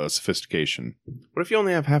sophistication. What if you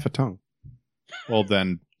only have half a tongue? Well,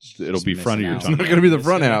 then it'll be front of your It's tongue. not going to be the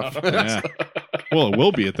front half. Yeah. Well, it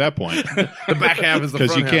will be at that point. The back half is the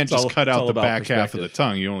front half. Because you can't just cut it's out all the about back half of the perspective.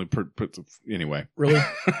 tongue. You only put anyway. Really?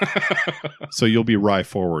 So you'll be rye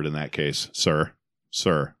forward in that case, sir.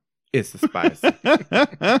 It's the spice.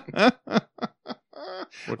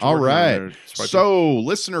 All right. So,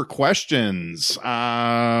 listener questions.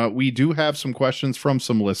 We do have some questions from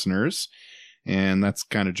some listeners, and that's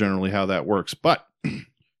kind of generally how that works. But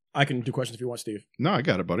I can do questions if you want, Steve. no, I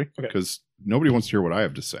got it, buddy, Okay. because nobody wants to hear what I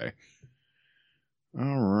have to say.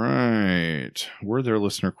 All right. Were there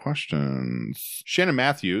listener questions? Shannon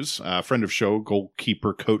Matthews, friend of show,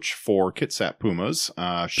 goalkeeper coach for Kitsap Pumas.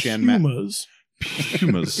 Pumas.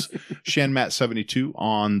 Pumas. ShanMatt72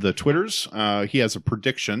 on the Twitters. He has a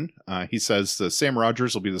prediction. He says Sam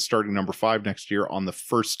Rogers will be the starting number 5 next year on the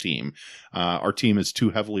first team. Our team is too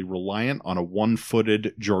heavily reliant on a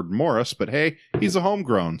one-footed Jordan Morris, but hey, he's a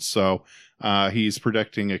homegrown. So he's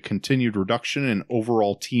predicting a continued reduction in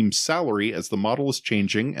overall team salary as the model is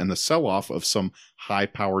changing and the sell-off of some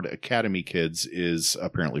high-powered academy kids is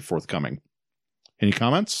apparently forthcoming. Any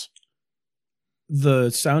comments? The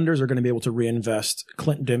Sounders are going to be able to reinvest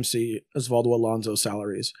Clint Dempsey, Osvaldo Alonso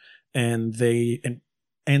salaries, and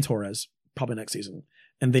Torres probably next season,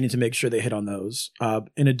 and they need to make sure they hit on those.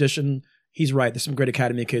 In addition, he's right. There's some great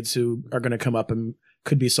academy kids who are going to come up and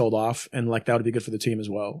could be sold off, and like that would be good for the team as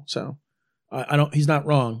well. So, he's not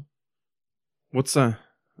wrong. What's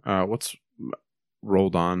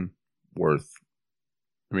rolled on worth?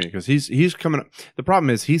 I mean, because he's coming up. The problem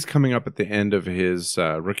is he's coming up at the end of his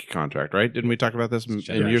rookie contract, right? Didn't we talk about this in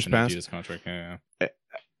years past? Adidas contract, yeah.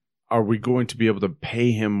 Are we going to be able to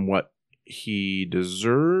pay him what he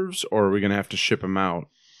deserves, or are we going to have to ship him out?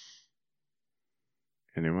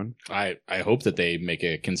 Anyone? I hope that they make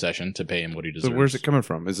a concession to pay him what he deserves. So where's it coming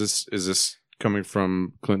from? Is this coming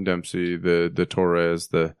from Clint Dempsey, the Torres,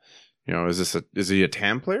 is he a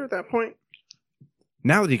TAM player at that point?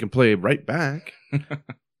 Now that he can play right back.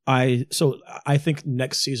 I think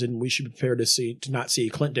next season we should be prepared to not see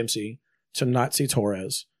Clint Dempsey, to not see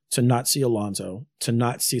Torres, to not see Alonso, to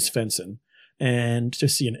not see Svensson, and to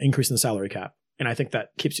see an increase in the salary cap. And I think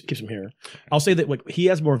that keeps him here. I'll say that he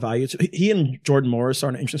has more value. He and Jordan Morris are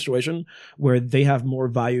in an interesting situation where they have more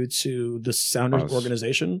value to the Sounders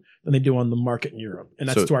organization than they do on the market in Europe, and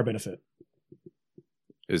that's to our benefit.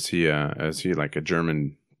 Is he like a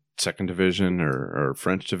German second division or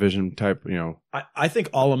French division type? I think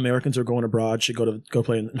all Americans who are going abroad should go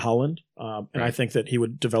play in Holland, and I think that he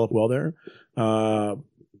would develop well there.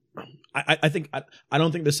 I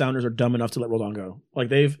don't think the Sounders are dumb enough to let Roldan go.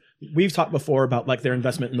 We've talked before about their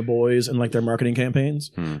investment in the boys and their marketing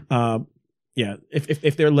campaigns. Yeah,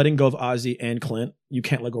 if they're letting go of Ozzy and Clint, you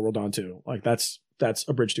can't let go of Roldan too. That's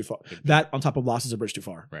a bridge too far. That on top of losses is a bridge too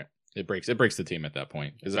far. Right. It breaks the team at that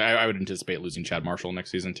point. Because I would anticipate losing Chad Marshall next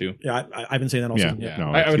season too. Yeah, I've been saying that all season. Yeah.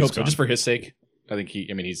 No, I would hope so, gone. just for his sake. I think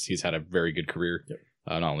he's had a very good career,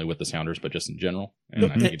 not only with the Sounders but just in general. And I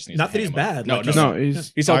think he just needs Not to that hang he's him bad. No,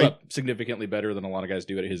 he's held up significantly better than a lot of guys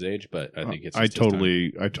do at his age. But I think I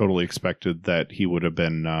totally expected that he would have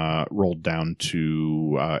been rolled down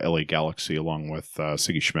to LA Galaxy along with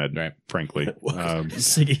Siggy Schmid. Right. Frankly,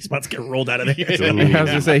 Siggy's about to get rolled out of there. I was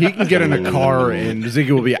gonna say he can get in a car and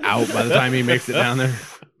Ziggy will be out by the time he makes it down there.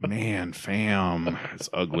 Man, fam, it's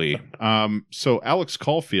ugly. So Alex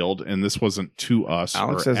Caulfield, and this wasn't to us.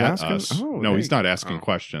 Alex or is at asking? us. Oh, No, there he's you not go. asking Oh.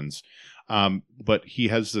 questions. But he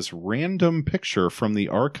has this random picture from the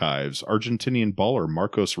archives: Argentinian baller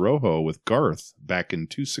Marcos Rojo with Garth back in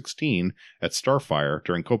 2016 at Starfire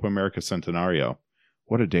during Copa America Centenario.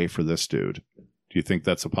 What a day for this dude! Do you think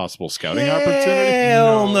that's a possible scouting opportunity?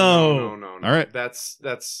 Hell no. All right. That's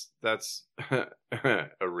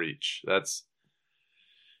a reach.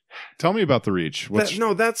 Tell me about the reach.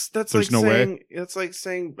 That's There's like no way? saying it's like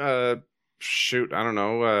saying shoot, I don't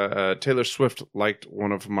know. Taylor Swift liked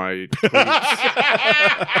one of my tweets.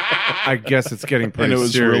 I guess it's getting pretty And it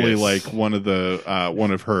was serious. really like one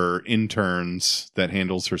of her interns that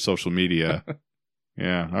handles her social media.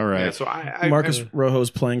 Yeah, all right. Yeah, so I Marcus Rojo's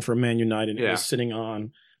playing for Man United and Yeah. is sitting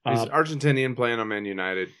on. he's Argentinian playing on Man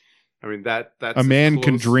United. I mean, that's a man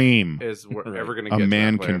can dream. Is we're ever going to get A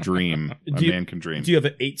man to that can player. dream. Do you have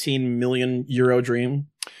an 18 million euro dream?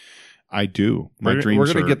 I do. My We're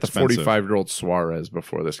dreams going to are get the expensive. 45-year-old Suarez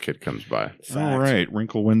before this kid comes by. All right.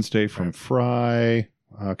 Wrinkle Wednesday from Fry.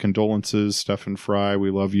 Condolences, Stephen Fry. We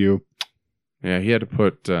love you. Yeah, he had to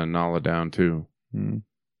put Nala down too.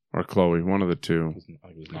 Or Chloe, one of the two. I think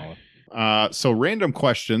it was Nala. So random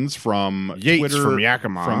questions from Yates Twitter, from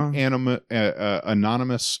Yakima. from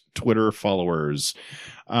anonymous Twitter followers.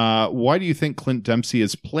 Why do you think Clint Dempsey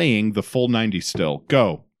is playing the full 90 still?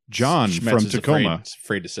 Go. John Schmetz from is Tacoma.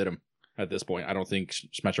 afraid to sit him at this point. I don't think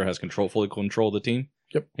Schmetzer has full control of the team.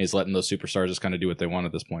 Yep. He's letting those superstars just kind of do what they want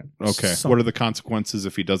at this point. Okay. What are the consequences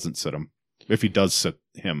if he doesn't sit him? If he does sit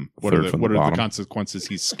him, what Third are from the the bottom. consequences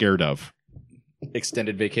he's scared of?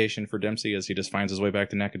 Extended vacation for Dempsey as he just finds his way back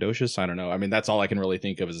to Nacogdoches. I don't know. I mean, that's all I can really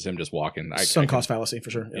think of is him just walking. Sunk cost fallacy for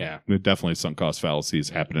sure. Yeah. Definitely sunk cost fallacies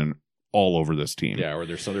happening all over this team. Yeah, or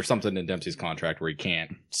there's something in Dempsey's contract where he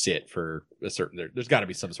can't sit for a certain. There's got to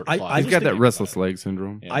be some sort of clause. I He's was got that thinking restless leg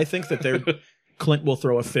syndrome. Yeah. I think that Clint will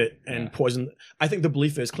throw a fit and poison. I think the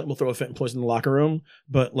belief is Clint will throw a fit and poison the locker room.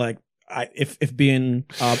 But like, if being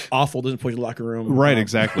awful doesn't poison the locker room, Right,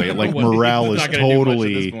 exactly. Like Well, morale he's is not gonna do much at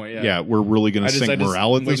totally. this point, yeah. We're really going to sink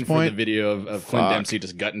morale at I'm this waiting for point. the video of Clint Fuck. Dempsey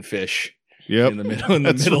just gutting fish Yep. in the middle of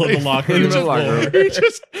That's the right. locker In room. the middle of the locker room. he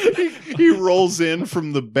just he rolls in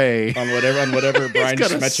from the bay. on whatever Brian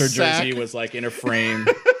got a Schmetzer sack. jersey was like in a frame,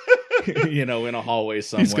 in a hallway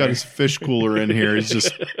somewhere. He's got his fish cooler in here. He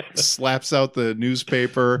just slaps out the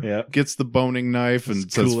newspaper, Yep. gets the boning knife, and His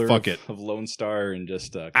says, cooler "Fuck it." of Lone Star and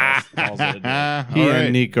just calls it a day. He All and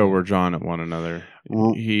right. Nico were drawn at one another.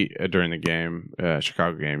 R- He during the game,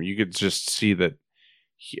 Chicago game, you could just see that.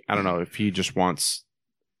 I don't know if he just wants.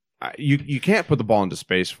 You can't put the ball into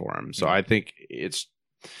space for him, so I think it's.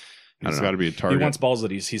 I He's don't got know. to be a He target. wants balls that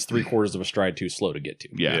he's 3/4 of a stride too slow to get to.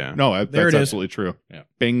 yeah. Yeah. No, There that's it is. absolutely true. Yeah.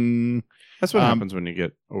 Bing. That's what happens when you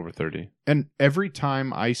get over 30. And every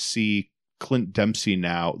time I see Clint Dempsey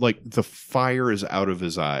now, like the fire is out of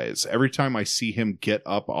his eyes. Every time I see him get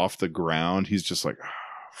up off the ground, he's just like,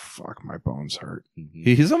 fuck, my bones hurt. Mhm.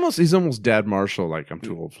 He's almost Dad Marshall. Like, I'm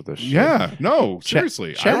too old for this. Shit. Yeah, no,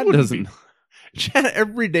 seriously. I Chad wouldn't doesn't. Chad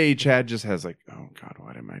every day. Chad just has like, oh God,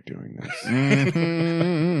 why am I doing this?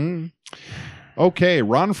 Mhm. Okay,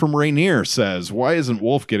 Ron from Rainier says, why isn't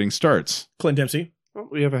Wolf getting starts? Clint Dempsey. Well,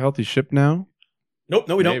 we have a healthy ship now. Nope,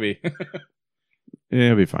 no, we don't. Maybe. Yeah,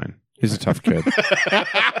 he'll be fine. He's a tough kid.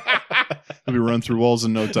 He'll be run through walls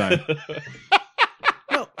in no time.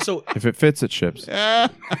 No, so If it fits, it ships.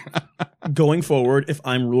 going forward, if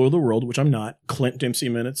I'm ruler of the world, which I'm not, Clint Dempsey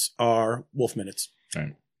minutes are Wolf minutes.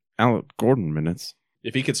 Alec Gordon minutes.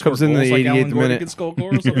 If he could score Comes in goals the like 88th Alan Gordon minute. could score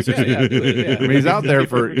goals, yeah, do it, yeah. I mean, he's out there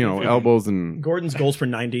for elbows and. Gordon's goals per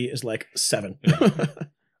 90 is like 7.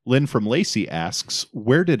 Lynn from Lacey asks,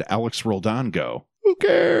 where did Alex Roldan go? Who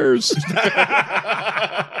cares?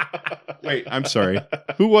 Wait, I'm sorry.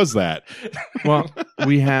 Who was that? Well,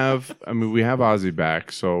 we have Ozzy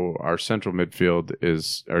back, so our central midfield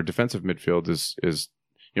our defensive midfield is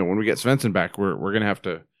when we get Svensson back, we're gonna have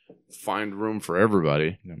to find room for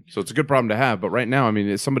everybody. Yeah. So it's a good problem to have. But right now, I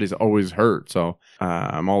mean, somebody's always hurt, so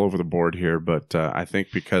I'm all over the board here. But I think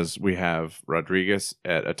because we have Rodriguez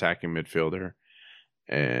at attacking midfielder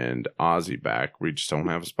and Ozzy back, we just don't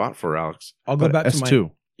have a spot for Alex. I'll go But back to my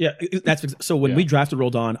S2. Yeah, that's so. When we drafted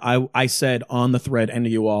Roldan, I said on the thread and to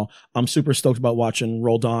you all, I'm super stoked about watching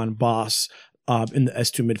Roldan boss in the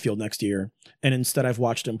S2 midfield next year. And instead, I've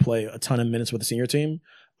watched him play a ton of minutes with the senior team.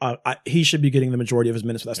 He should be getting the majority of his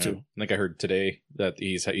minutes with S2. I think I heard today that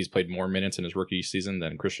he's played more minutes in his rookie season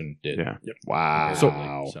than Christian did. Yeah. Wow.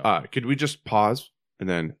 So, could we just pause and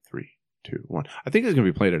then 3, 2, 1? I think he's going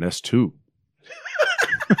to be played at S2.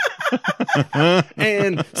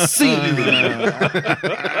 And see.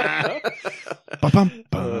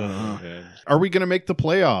 Are we going to make the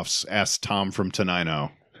playoffs? Asked Tom from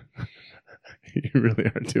Tenino. You really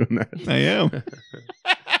are doing that. I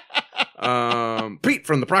am. Pete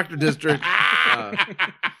from the Proctor District.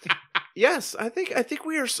 Yes, I think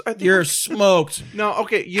we are. You're smoked. No,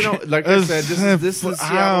 okay. Like I said, this is Seattle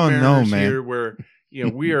I don't know, Mariners man. here, where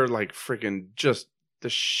we are like freaking just the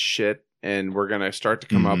shit, and we're gonna start to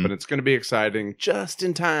come up, and it's gonna be exciting just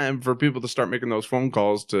in time for people to start making those phone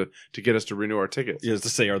calls to get us to renew our tickets. Just to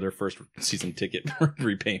say, are their first season ticket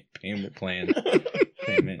repayment plan?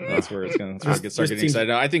 Payment. That's where it's going to start getting excited.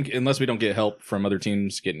 Now, I think unless we don't get help from other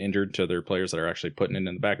teams getting injured to their players that are actually putting it in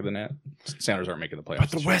the back of the net, Sounders aren't making the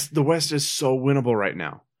playoffs. But the West is so winnable right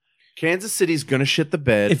now. Kansas City's gonna shit the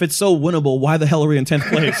bed. If it's so winnable, why the hell are we in 10th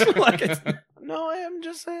place? No, I am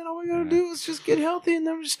just saying all we gotta do is just get healthy and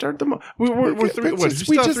then we start the. We're three. What? We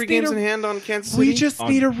still have 3 games in hand on Kansas City. We just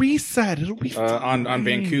need a reset. It'll be fine. On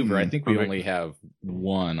Vancouver. I think we only have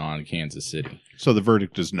 1 on Kansas City. So the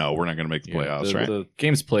verdict is no. We're not going to make the playoffs, right? The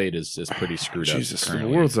games played is pretty screwed up. Jesus, the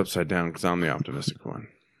currently. world's upside down because I'm the optimistic one.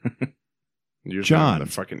 You're John, the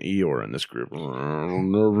fucking Eeyore in this group.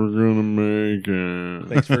 I'm never gonna make it.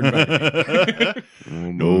 Thanks for inviting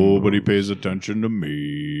me. Nobody pays attention to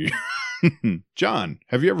me. John,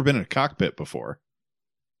 have you ever been in a cockpit before?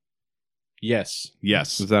 Yes.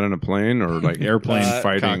 Yes. Is that in a plane or like airplane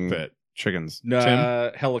fighting cockpit. chickens?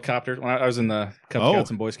 Helicopter. When I was in the Cub Scouts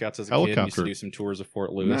and Boy Scouts as a kid, I used to do some tours of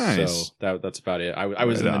Fort Lewis. Nice. So that's about it. I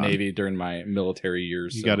was in the Navy during my military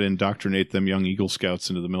years. You got to indoctrinate them young Eagle Scouts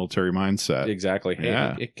into the military mindset. Exactly. Hey,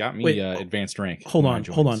 Yeah. it got me advanced rank. Hold when I on,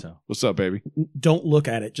 joined, hold on. so. What's up, baby? Don't look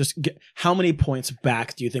at it. Just how many points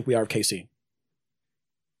back do you think we are of KC?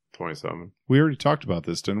 27. We already talked about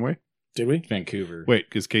this, didn't we? Did we? Vancouver. Wait,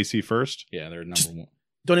 is KC first? Yeah, they're number Just- 1.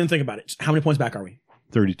 Don't even think about it. How many points back are we?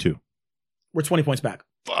 32. We're 20 points back.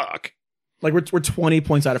 Fuck. Like we're 20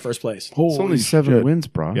 points out of first place. It's only 7 wins,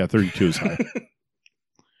 bro. Yeah, 32 is high.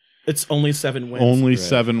 It's only 7 wins. Only Right.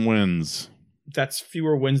 7 wins. That's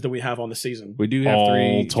fewer wins than we have on the season. We do have All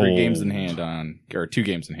 3 told. games in hand or 2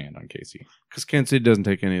 games in hand on Casey. Because Kansas City doesn't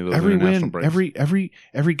take any of those Every international win, breaks.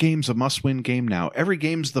 every game's a must-win game now. Every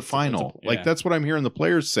game's the final. yeah. Like that's what I'm hearing the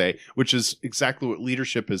players say, which is exactly what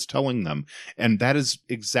leadership is telling them, and that is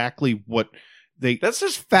exactly what they. That's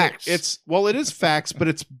just facts. It is facts, but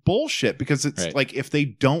it's bullshit because it's Right. like if they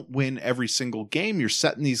don't win every single game, you're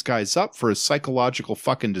setting these guys up for a psychological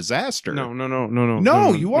fucking disaster. No,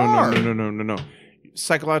 you are. No.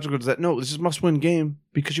 Psychological is that no, this is a must-win game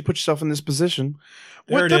because you put yourself in this position.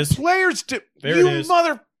 There What it the is. players do? There You it is.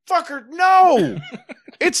 motherfucker! No,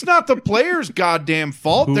 it's not the players' goddamn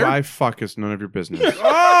fault. Who They're I fuck is none of your business.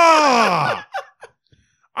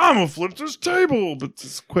 I'm gonna flip this table, but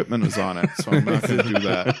this equipment is on it, so I'm not gonna do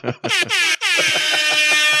that.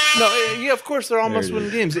 No, yeah, of course they're all There it must-win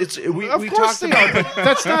is. games. It's we Of course talked they about are, but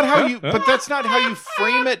that's not how you. But that's not how you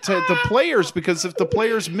frame it to the players. Because if the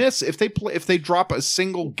players miss, if they drop a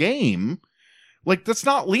single game, like that's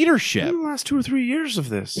not leadership. the last 2 or 3 years of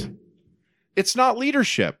this. It's not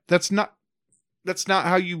leadership. That's not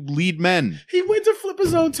how you lead men. He went to flip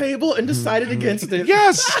his own table and decided against it.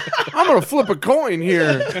 Yes. I'm gonna flip a coin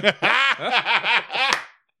here.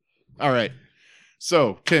 All right.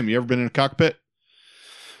 So, Tim, you ever been in a cockpit?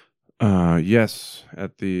 Yes,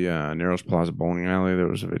 at the Narrows Plaza Bowling Alley, there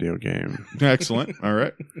was a video game. Excellent. All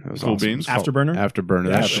right. That was Cool awesome. beans. It's called Afterburner? Afterburner.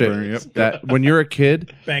 Yeah, That shit. Afterburner, yep. That when you're a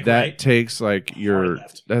kid, Bank that right. takes like your.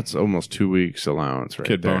 left. That's almost 2 weeks allowance, right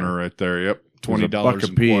Kid there. boner right there. Yep. It was $20 a buck a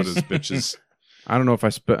in piece. quotas, bitches. I don't know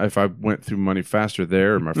if I went through money faster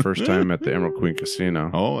there or my first time at the Emerald Queen Casino.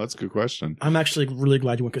 Oh, that's a good question. I'm actually really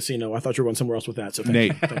glad you went casino. I thought you were going somewhere else with that. So thank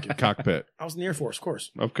Nate, you. Thank you. cockpit. I was in the Air Force, of course.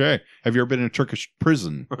 Okay. Have you ever been in a Turkish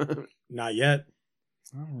prison? Not yet.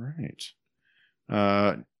 All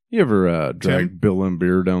right. You ever drag Bill and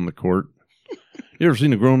beer down the court? You ever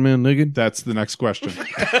seen a grown man naked? That's the next question. Is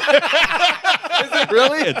it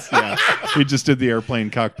really? Yeah. We just did the airplane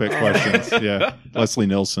cockpit questions. Yeah. Leslie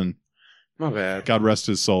Nielsen. My bad. God rest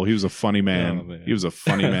his soul. He was a funny man. Oh, man. He was a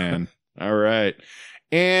funny man. All right.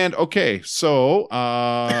 And okay, so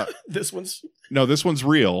This one's. no, this one's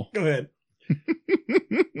real. Go ahead.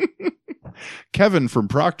 Kevin from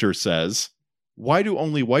Proctor says, "Why do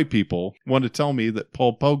only white people want to tell me that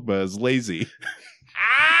Paul Pogba is lazy?"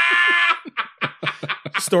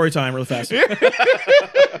 Story time, real fast.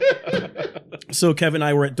 So Kevin and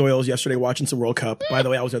I were at Doyle's yesterday watching some World Cup. By the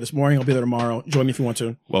way, I was there this morning. I'll be there tomorrow. Join me if you want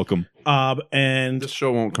to. Welcome. And This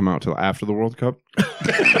show won't come out till after the World Cup.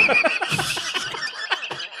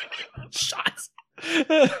 shots.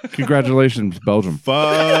 Congratulations, Belgium.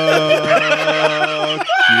 Fuck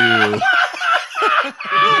you.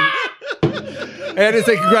 Hey, I didn't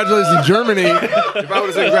say congratulations, Germany. If I would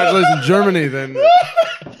have said congratulations, Germany, then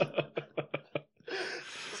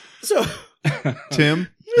So Tim,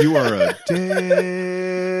 you are a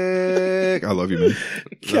dick. I love you, man.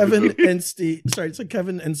 Kevin and Steve, sorry, so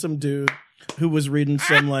Kevin and some dude who was reading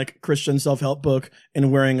some like Christian self-help book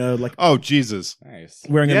and wearing a like Oh, Jesus. Nice.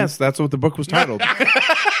 wearing yes, that's what the book was titled.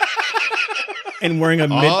 and wearing a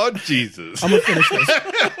mid Oh, Jesus. I'm gonna finish this.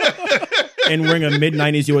 And wearing a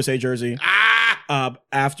mid-90s USA jersey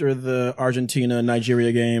after the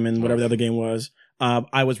Argentina-Nigeria game and whatever the other game was.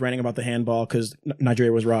 I was ranting about the handball because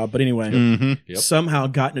Nigeria was robbed. But anyway, Mm-hmm. somehow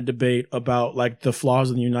got in a debate about like the flaws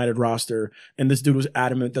in the United roster. And this dude was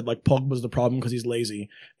adamant that like Pogba was the problem because he's lazy.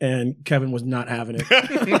 And Kevin was not having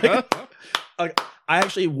it. like, I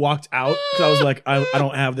actually walked out because I was like, I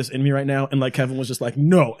don't have this in me right now. And like Kevin was just like,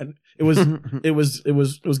 no. And it was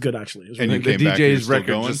good actually. It was And really you good. came back and you're DJ's still record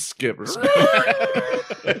going? just skipped.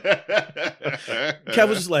 Kev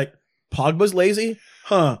was just like, Pogba's lazy?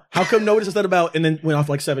 Huh. How come nobody said that about? And then went off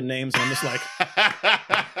like 7 names. And I'm just like,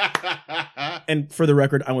 and for the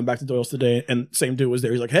record, I went back to Doyle's today and same dude was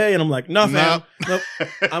there. He's like, hey. And I'm like, no, fam. Nope.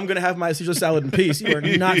 I'm going to have my Caesar salad in peace. You are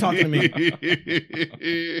not talking to me.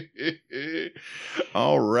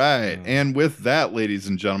 All right. And with that, ladies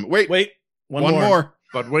and gentlemen, wait. One One more.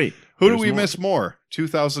 But wait, Who do there's we more. miss more?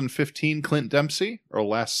 2015 Clint Dempsey or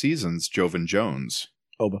last season's Jovan Jones?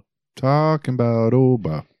 Oba. Talking about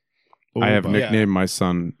Oba. I have Oba. nicknamed my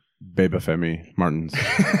son Beba Femi Martins.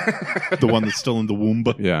 The one that's still in the womb.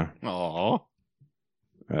 Yeah. Aw.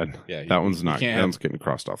 And Yeah, that one's not. can't That one's getting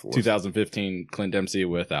crossed off the list. 2015 Clint Dempsey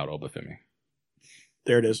without Obafemi.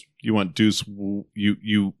 There it is. You want Deuce?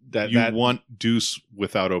 You want Deuce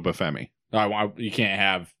without Obafemi? You can't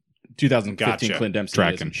have 2015 Gotcha. Clint Dempsey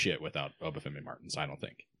Tracking. isn't shit without Obafemi Martins. I don't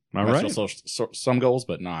think. All That's right. still some goals,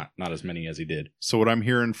 but not as many as he did. So what I'm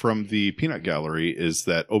hearing from the peanut gallery is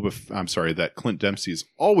that that Clint Dempsey's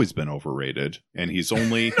always been overrated, and he's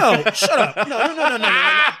only No, shut up.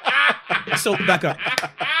 No. So back up.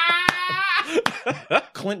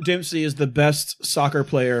 Clint Dempsey is the best soccer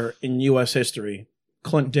player in U.S. history.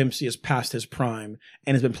 Clint Dempsey is past his prime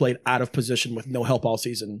and has been played out of position with no help all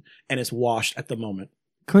season and is washed at the moment.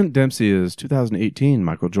 Clint Dempsey is 2018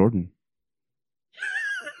 Michael Jordan.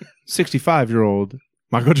 65-year-old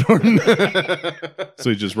Michael Jordan. so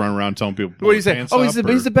he just run around telling people. What do you say? pants Oh, up,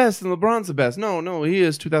 he's the best, and LeBron's the best. No, he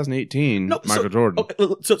is 2018 No, Michael Jordan. Okay,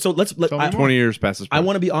 so let's. Tell me more. 20 years past his I prime.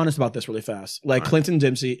 want to be honest about this really fast. Like All right. Clinton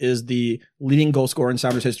Dempsey is the leading goal scorer in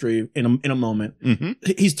Sounders history in a moment.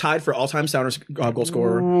 Mhm. He's tied for all-time Sounders goal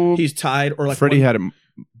scorer. Ooh. He's tied or like Freddie one- had a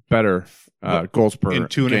better goals per in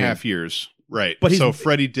 2.5 game. years, right? But he's- so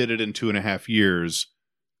Freddie did it in 2.5 years.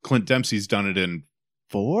 Clint Dempsey's done it in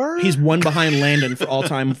 4. He's one behind Landon for all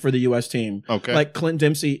time for the U.S. team. Okay. Like Clint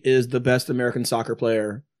Dempsey is the best American soccer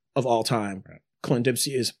player of all time. Right. Clint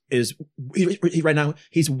Dempsey is he right now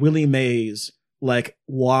he's Willie Mays, like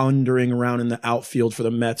wandering around in the outfield for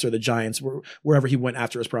the Mets or the Giants, wherever he went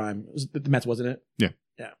after his prime. It was the Mets, wasn't it? Yeah.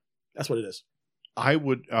 That's what it is. I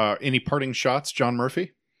would. Any parting shots, John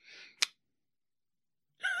Murphy?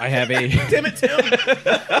 I have a Damn it,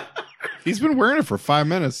 Tim. He's been wearing it for 5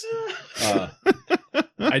 minutes.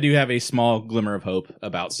 I do have a small glimmer of hope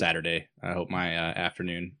about Saturday. I hope my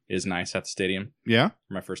afternoon is nice at the stadium Yeah.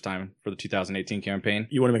 for my first time for the 2018 campaign.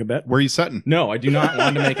 You want to make a bet? Where are you setting? No, I do not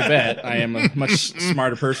want to make a bet. I am a much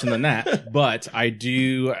smarter person than that. But I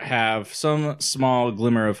do have some small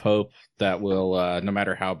glimmer of hope that will, no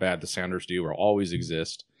matter how bad the Sounders do, will always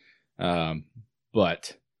exist.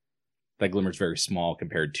 But that glimmer is very small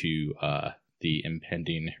compared to the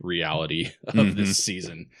impending reality of this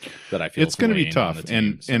season that I feel It's going to be weighing on tough, the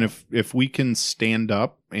team. and if we can stand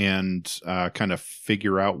up and kind of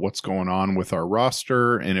figure out what's going on with our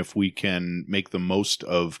roster, and if we can make the most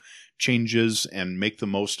of changes and make the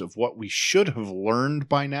most of what we should have learned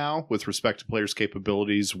by now with respect to players'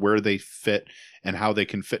 capabilities, where they fit, and how they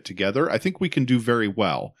can fit together, I think we can do very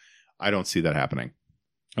well. I don't see that happening.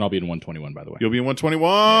 And I'll be in 121, by the way. You'll be in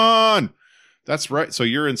 121. That's right. So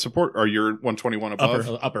you're in support, or you're 121 above.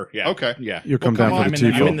 Upper, yeah. Okay. Yeah. You'll come Well, down come for on. the I'm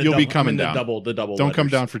in Tifo. the You'll be double- coming I'm in down. The double Don't come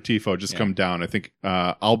letters. down for Tifo. Just Yeah. come down. I think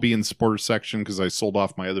I'll be in the supporter section because I sold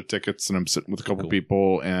off my other tickets and I'm sitting with a couple Cool.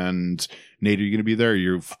 people. And Nate, are you going to be there? Or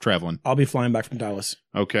you're traveling. I'll be flying back from Dallas.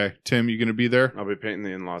 Okay. Tim, you going to be there? I'll be painting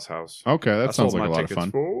the in-laws' house. Okay. That I sounds sold like a my lot of tickets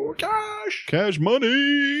fun. for cash. Cash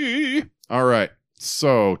money. All right.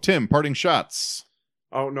 So, Tim, parting shots.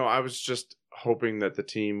 Oh no, I was just hoping that the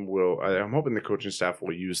team will. I'm hoping the coaching staff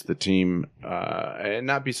will use the team and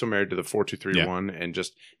not be so married to the 4-2-3-1, and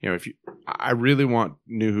just if you. I really want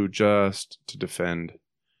Nuhu just to defend,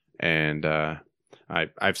 and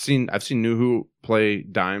I've seen Nuhu play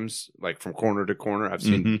dimes like from corner to corner. I've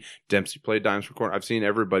seen Dempsey play dimes from corner. I've seen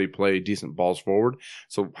everybody play decent balls forward.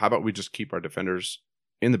 So how about we just keep our defenders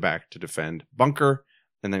in the back to defend, bunker,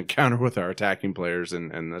 and then counter with our attacking players,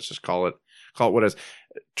 and let's just call it what it is.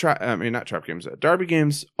 Not trap games, derby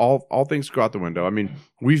games. All things go out the window. I mean,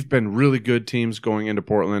 we've been really good teams going into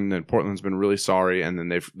Portland, and Portland's been really sorry, and then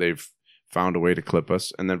they've found a way to clip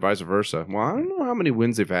us, and then vice versa. Well, I don't know how many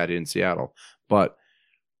wins they've had in Seattle, but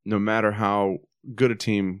no matter how good a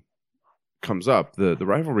team comes up, the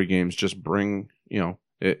rivalry games just bring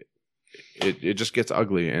it just gets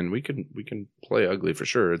ugly, and we can play ugly for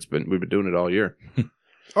sure. We've been doing it all year.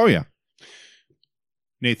 Oh yeah.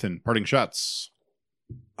 Nathan, parting shots.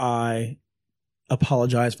 I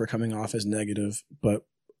apologize for coming off as negative, but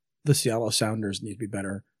the Seattle Sounders need to be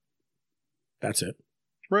better. That's it.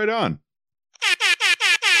 Right on.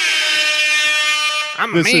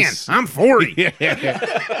 I'm a man. I'm 40.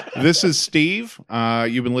 This is Steve.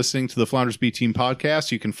 You've been listening to the Flounders B Team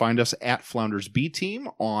podcast. You can find us at Flounders B Team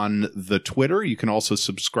on the Twitter. You can also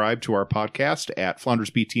subscribe to our podcast at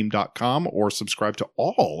floundersbteam.com or subscribe to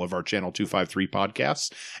all of our Channel 253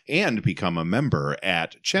 podcasts and become a member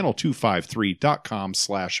at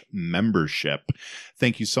channel253.com/membership.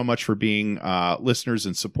 Thank you so much for being listeners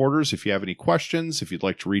and supporters. If you have any questions, if you'd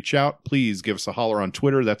like to reach out, please give us a holler on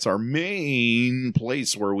Twitter. That's our main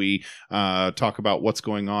place where we talk about what's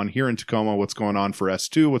going on here in Tacoma, what's going on for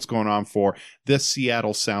S2, what's going on for the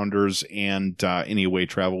Seattle Sounders, and any away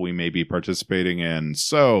travel we may be participating in.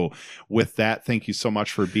 So with that, thank you so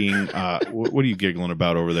much for being what are you giggling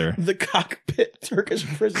about over there? The cockpit Turkish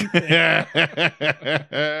prison thing.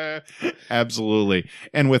 Absolutely.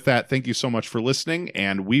 And with that, thank you so much for listening,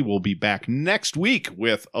 and we will be back next week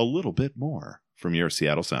with a little bit more from your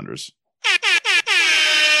Seattle Sounders.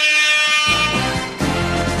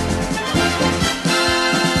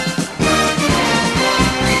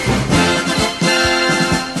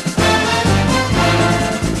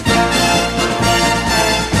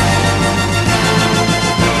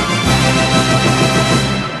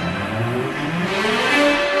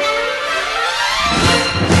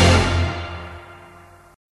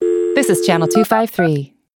 This is Channel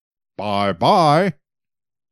 253. Bye-bye.